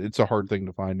a hard thing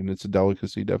to find and it's a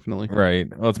delicacy definitely. Right.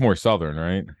 Well, it's more southern,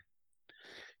 right?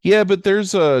 Yeah, but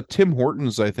there's Tim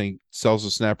Hortons I think sells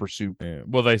a snapper soup. Yeah.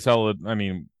 Well, they sell it. I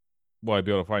mean, will I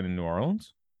be able to find it in New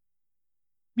Orleans?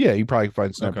 Yeah, you probably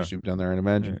find snapper Okay. soup down there, I'd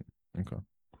imagine. Right. Okay.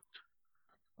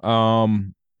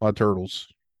 Um, A lot of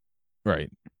turtles.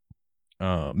 right.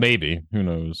 Maybe. Who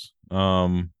knows?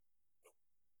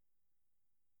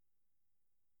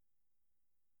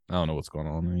 I don't know what's going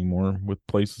on anymore with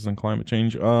places and climate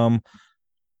change.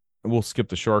 We'll skip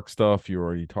the shark stuff. You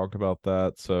already talked about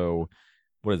that. So,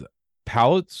 what is it?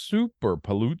 Palette soup or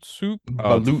palute soup?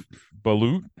 Balut.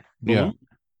 Balut. Yeah.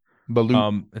 Balut.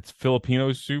 Balut. It's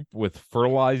Filipino soup with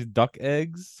fertilized duck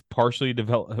eggs, partially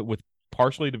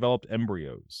developed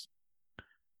embryos.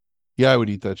 Yeah, I would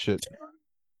eat that shit.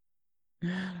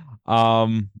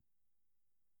 Um,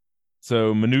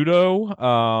 so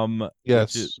menudo, which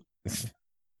Yes. is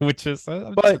which is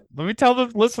But let me tell the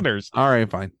listeners. all right,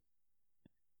 fine.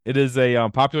 It is a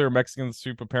popular Mexican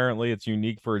soup. Apparently, it's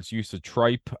unique for its use of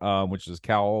tripe, which is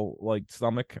cow-like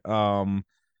stomach, and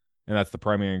that's the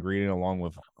primary ingredient, along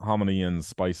with hominy and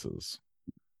spices.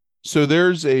 So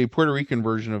there's a Puerto Rican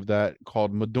version of that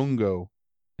called Madungo.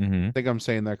 Mm-hmm. I think I'm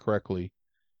saying that correctly.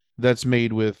 That's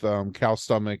made with cow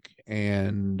stomach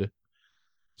and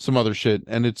some other shit,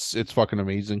 and it's fucking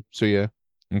amazing. So yeah,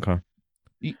 Okay,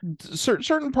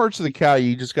 certain parts of the cow,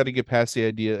 you just got to get past the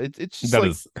idea. It's just that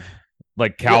like is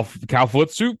like what cow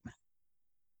foot soup.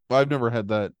 I've never had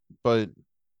that, but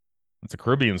It's a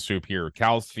Caribbean soup here.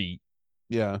 Cow's feet,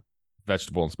 yeah.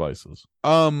 vegetable and spices.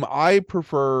 I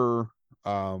prefer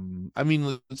I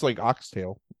mean it's like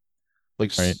oxtail.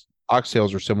 Like Right.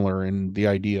 oxtails are similar in the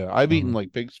idea. I've eaten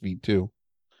like pig's feet too.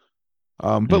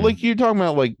 But Mm. like you're talking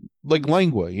about like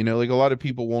lengua, like a lot of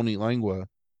people won't eat lengua.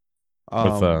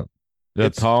 What's that? The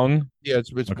It's tongue. yeah,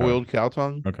 it's Okay. boiled cow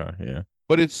tongue, Okay. Yeah.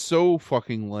 but it's so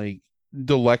fucking like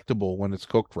delectable when it's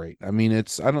cooked right. I mean, I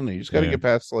don't know, you just got to Yeah. get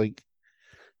past like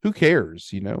who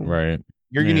cares, Right.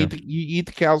 You're gonna Yeah. eat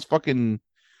the cow's fucking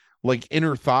like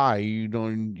inner thigh.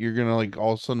 You're gonna like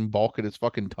all of a sudden balk at its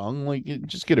fucking tongue. Like,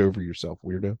 just get over yourself,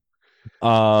 weirdo.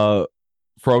 Uh,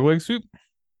 frog leg soup.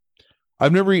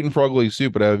 I've never eaten frog leg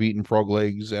soup, but I've eaten frog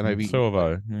legs and I've eaten So have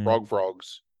like I. Yeah.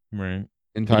 frogs Right.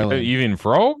 in You Thailand. even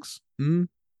frogs? Mm.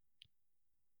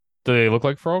 Do they look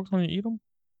like frogs when you eat them?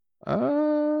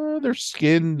 They're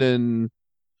skinned and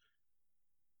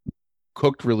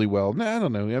cooked really well. Nah, I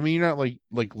don't know. I mean, you're not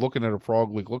like looking at a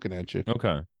frog like looking at you.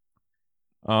 Okay.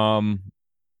 Um,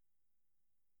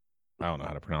 I don't know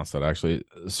how to pronounce that actually.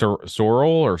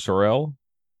 Sorrel or sorrel?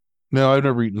 No, I've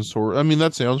never eaten sore. I mean,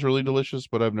 that sounds really delicious,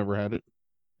 but I've never had it.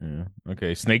 Yeah.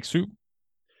 Okay. Snake soup.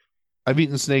 I've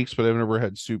eaten snakes, but I've never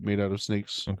had soup made out of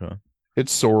snakes. Okay.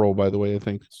 It's sorrel, by the way, I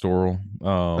think. Sorrel.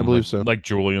 I Like believe so.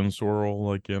 Julian Sorrel,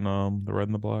 like in The Red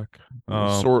and the Black.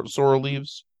 Sorrel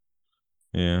leaves.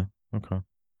 Yeah. Okay.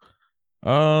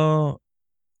 Uh,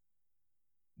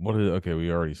 what is okay?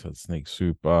 We already said snake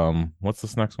soup. What's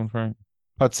this next one, Frank?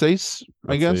 Patses,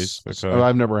 I Let's see. guess. Okay.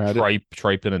 I've never had it.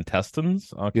 Tripe and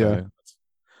intestines. Yeah. Okay.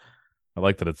 I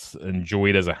like that it's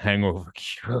enjoyed as a hangover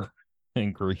cure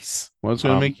in Greece. Well, it's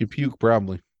gonna make you puke,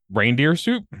 probably. Reindeer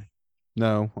soup.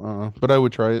 No, but I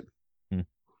would try it. Hmm.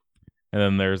 And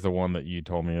then there's the one that you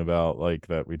told me about, like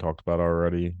that we talked about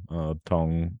already.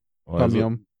 Tongue. What is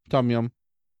it? Tom yum.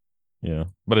 Yeah,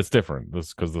 but it's different.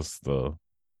 This because this the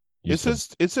you said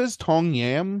It says tong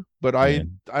yam, but yeah,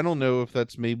 I don't know if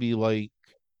that's maybe like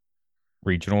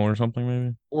regional or something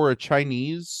maybe. or a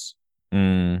Chinese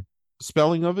Mm,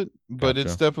 spelling of it, but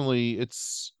it's gotcha. definitely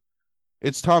it's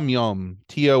tom yum.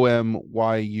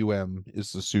 Tomyum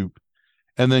is the soup.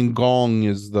 And then gong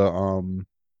is the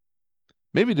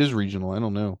maybe it is regional, I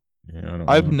don't know. Yeah, I don't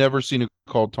I've know. never seen it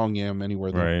called tong yam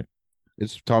anywhere though. Right.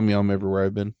 It's tom yum everywhere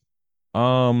I've been.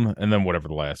 And then whatever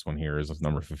the last one here is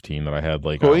number 15 that I had,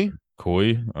 like Koi,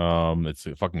 koi. It's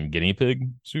a fucking guinea pig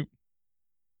soup.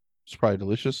 it's probably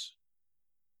delicious.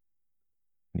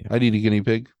 Yeah. I'd eat a guinea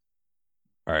pig.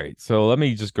 All right, so let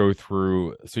me just go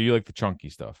through. So you like the chunky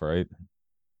stuff, right?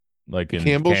 Like The in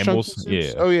Campbell's chunky Campbell's, soups?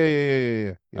 yeah. Oh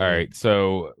yeah. All right,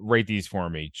 so rate these for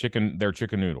me. They're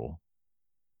chicken noodle.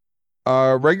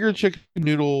 Regular chicken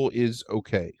noodle is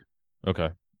okay. Okay.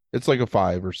 It's like a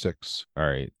 5 or 6. All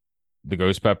right. The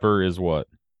ghost pepper is what?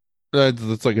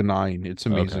 That's like a 9. It's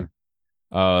Okay. amazing.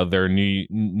 Their New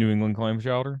England clam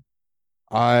chowder.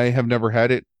 I have never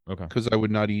had it Okay. because I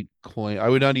would not eat clam. I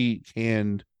would not eat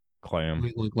canned Clam. New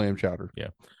England clam chowder. Yeah.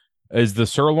 Is the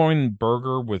sirloin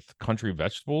burger with country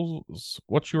vegetables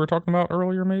what you were talking about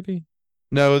earlier, maybe?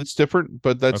 No, it's different,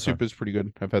 but that Okay. soup is pretty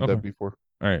good. I've had Okay. that before.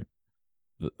 All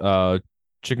right.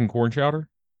 Chicken corn chowder.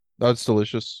 That's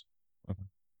delicious. Okay.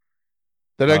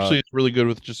 That actually is really good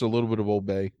with just a little bit of Old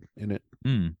Bay in it.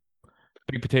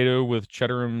 Baked potato with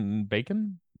cheddar and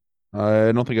bacon.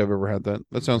 I don't think I've ever had that.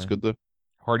 That sounds Okay. good though.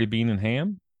 Hearty bean and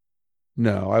ham.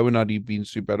 No, I would not eat bean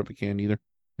soup out of a can either.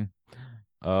 Hmm.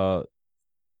 Uh,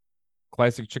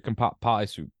 classic chicken pot pie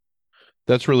soup.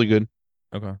 That's really good.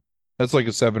 Okay. That's like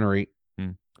a 7 or 8.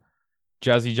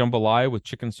 Jazzy jambalaya with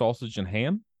chicken sausage and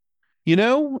ham.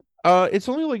 It's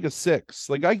only like a 6.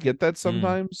 Like I get that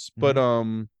sometimes, but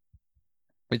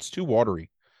it's too watery.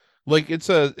 Like it's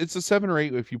a 7 or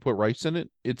 8 if you put rice in it.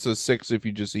 It's a 6 if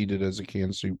you just eat it as a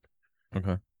canned soup.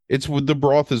 Okay. It's with the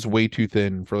broth is way too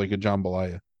thin for like a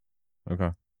jambalaya.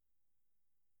 Okay.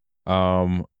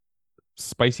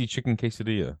 Spicy chicken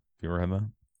quesadilla. Have you ever had that?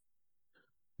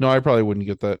 No, I probably wouldn't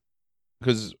get that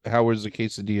because how is the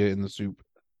quesadilla in the soup?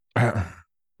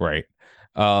 Right.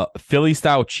 Philly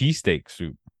style cheesesteak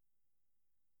soup.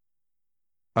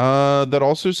 That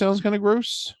also sounds kind of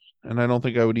gross, and I don't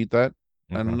think I would eat that.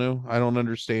 I Okay. don't know. I don't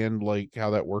understand like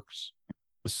how that works.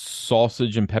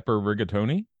 Sausage and pepper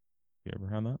rigatoni. You ever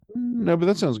had that? No, but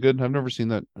that sounds good. I've never seen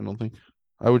that. I don't think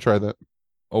I would try that.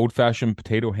 Old fashioned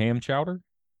potato ham chowder.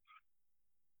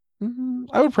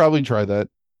 I would probably try that.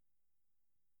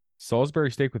 Salisbury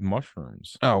steak with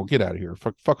mushrooms. Oh, get out of here!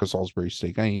 Fuck a Salisbury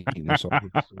steak. I ain't eating no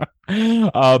Salisbury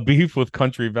steak. Beef with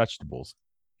country vegetables.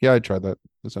 Yeah, I'd try that.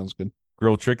 That sounds good.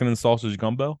 Grilled chicken and sausage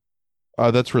gumbo.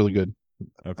 That's really good.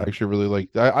 I Okay. actually really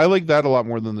like. I like that a lot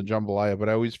more than the jambalaya, but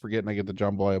I always forget and I get the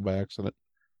jambalaya by accident.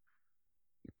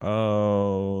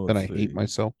 Oh, Then let's I hate see.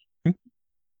 myself.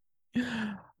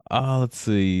 Let's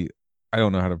see. I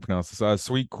don't know how to pronounce this.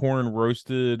 Sweet corn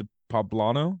roasted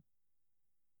poblano.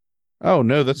 Oh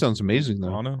no, that sounds amazing though.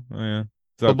 Poblano. Oh, yeah. Is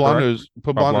that correct? Poblanos are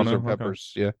Poblano. Okay.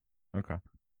 peppers. Yeah. Okay.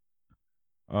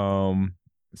 Um,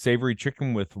 Savory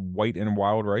chicken with white and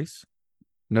wild rice.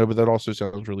 No, but that also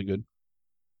sounds really good.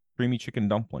 Creamy chicken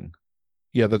dumpling.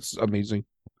 Yeah, that's amazing.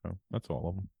 Oh, that's all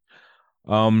of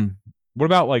them. What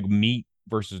about like meat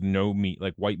versus no meat,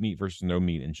 like white meat versus no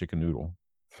meat in chicken noodle?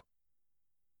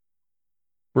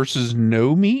 Versus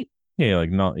no meat? Yeah,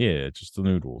 like not yeah, just the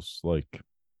noodles. Like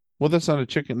Well, that's not a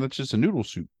chicken. That's just a noodle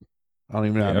soup. I don't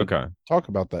even know yeah, how to okay. talk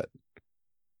about that.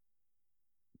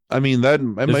 I mean, that it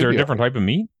Is might there a be all different right. type of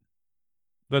meat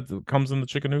that comes in the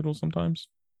chicken noodle sometimes?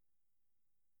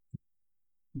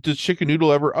 Does chicken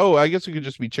noodle ever? Oh, I guess it could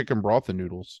just be chicken broth and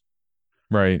noodles.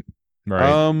 Right.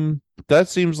 Right. That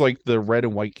seems like the red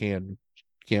and white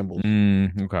Campbell's,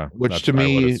 Okay. which That's to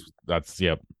probably what me, it's that's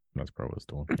yep. That's probably what it's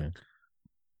doing. Yeah.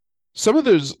 some of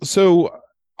those. So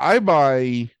I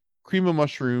buy cream of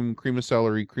mushroom, cream of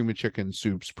celery, cream of chicken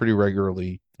soups pretty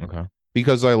regularly Okay.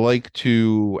 because I like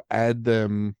to add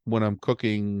them when I'm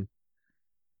cooking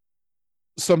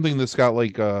something that's got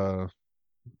like a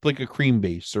cream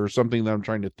base or something that I'm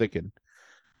trying to thicken.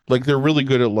 Like they're really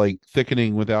good at like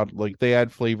thickening without like they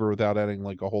add flavor without adding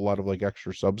like a whole lot of like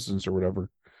extra substance or whatever.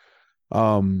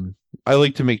 Um, I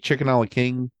like to make chicken a la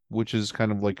king, which is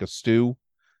kind of like a stew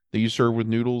that you serve with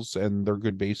noodles, and they're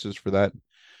good bases for that.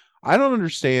 I don't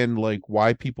understand like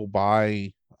why people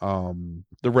buy the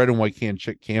red and white can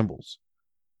chick Campbell's.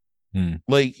 Hmm.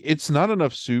 Like it's not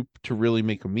enough soup to really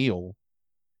make a meal.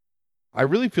 I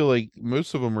really feel like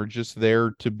most of them are just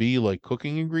there to be like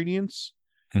cooking ingredients.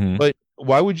 Hmm. But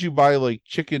why would you buy like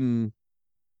chicken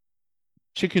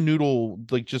noodle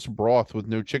like just broth with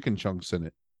no chicken chunks in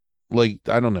it? Like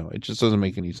I don't know. It just doesn't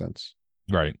make any sense.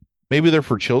 Right. Maybe they're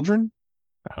for children.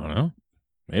 I don't know.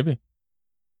 Maybe.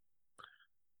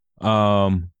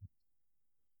 Um.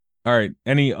 All right.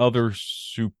 Any other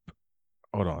soup?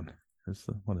 Hold on.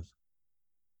 What is?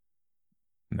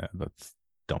 No, that's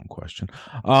a dumb question.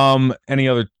 Any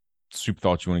other soup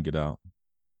thoughts you want to get out?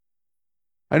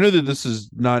 I know that this is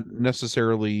not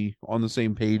necessarily on the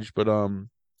same page, but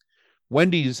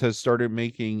Wendy's has started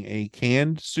making a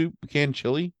canned soup, canned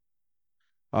chili.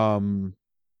 Um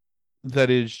that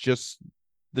is just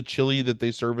the chili that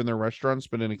they serve in their restaurants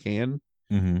but in a can.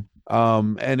 Mm-hmm.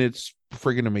 And it's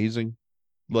freaking amazing.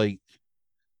 Like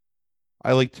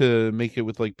I like to make it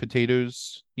with like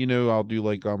potatoes, I'll do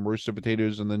like roasted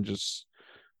potatoes and then just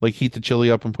like heat the chili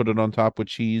up and put it on top with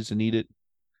cheese and eat it.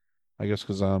 I guess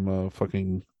because I'm a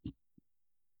fucking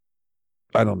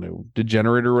I don't know,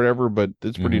 degenerate or whatever, but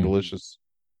it's pretty Mm-hmm. delicious.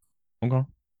 Okay.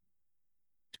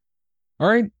 All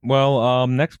right. Well,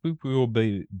 next week we will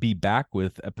be back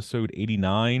with episode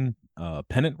 89,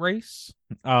 pennant race,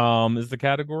 is the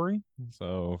category.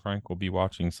 So Frank will be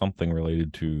watching something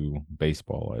related to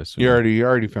baseball, I You assume.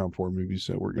 already found 4 movies,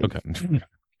 so we're good. Okay.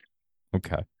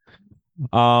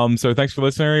 Okay. So thanks for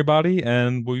listening, everybody,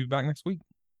 and we'll be back next week.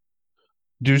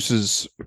 Deuces.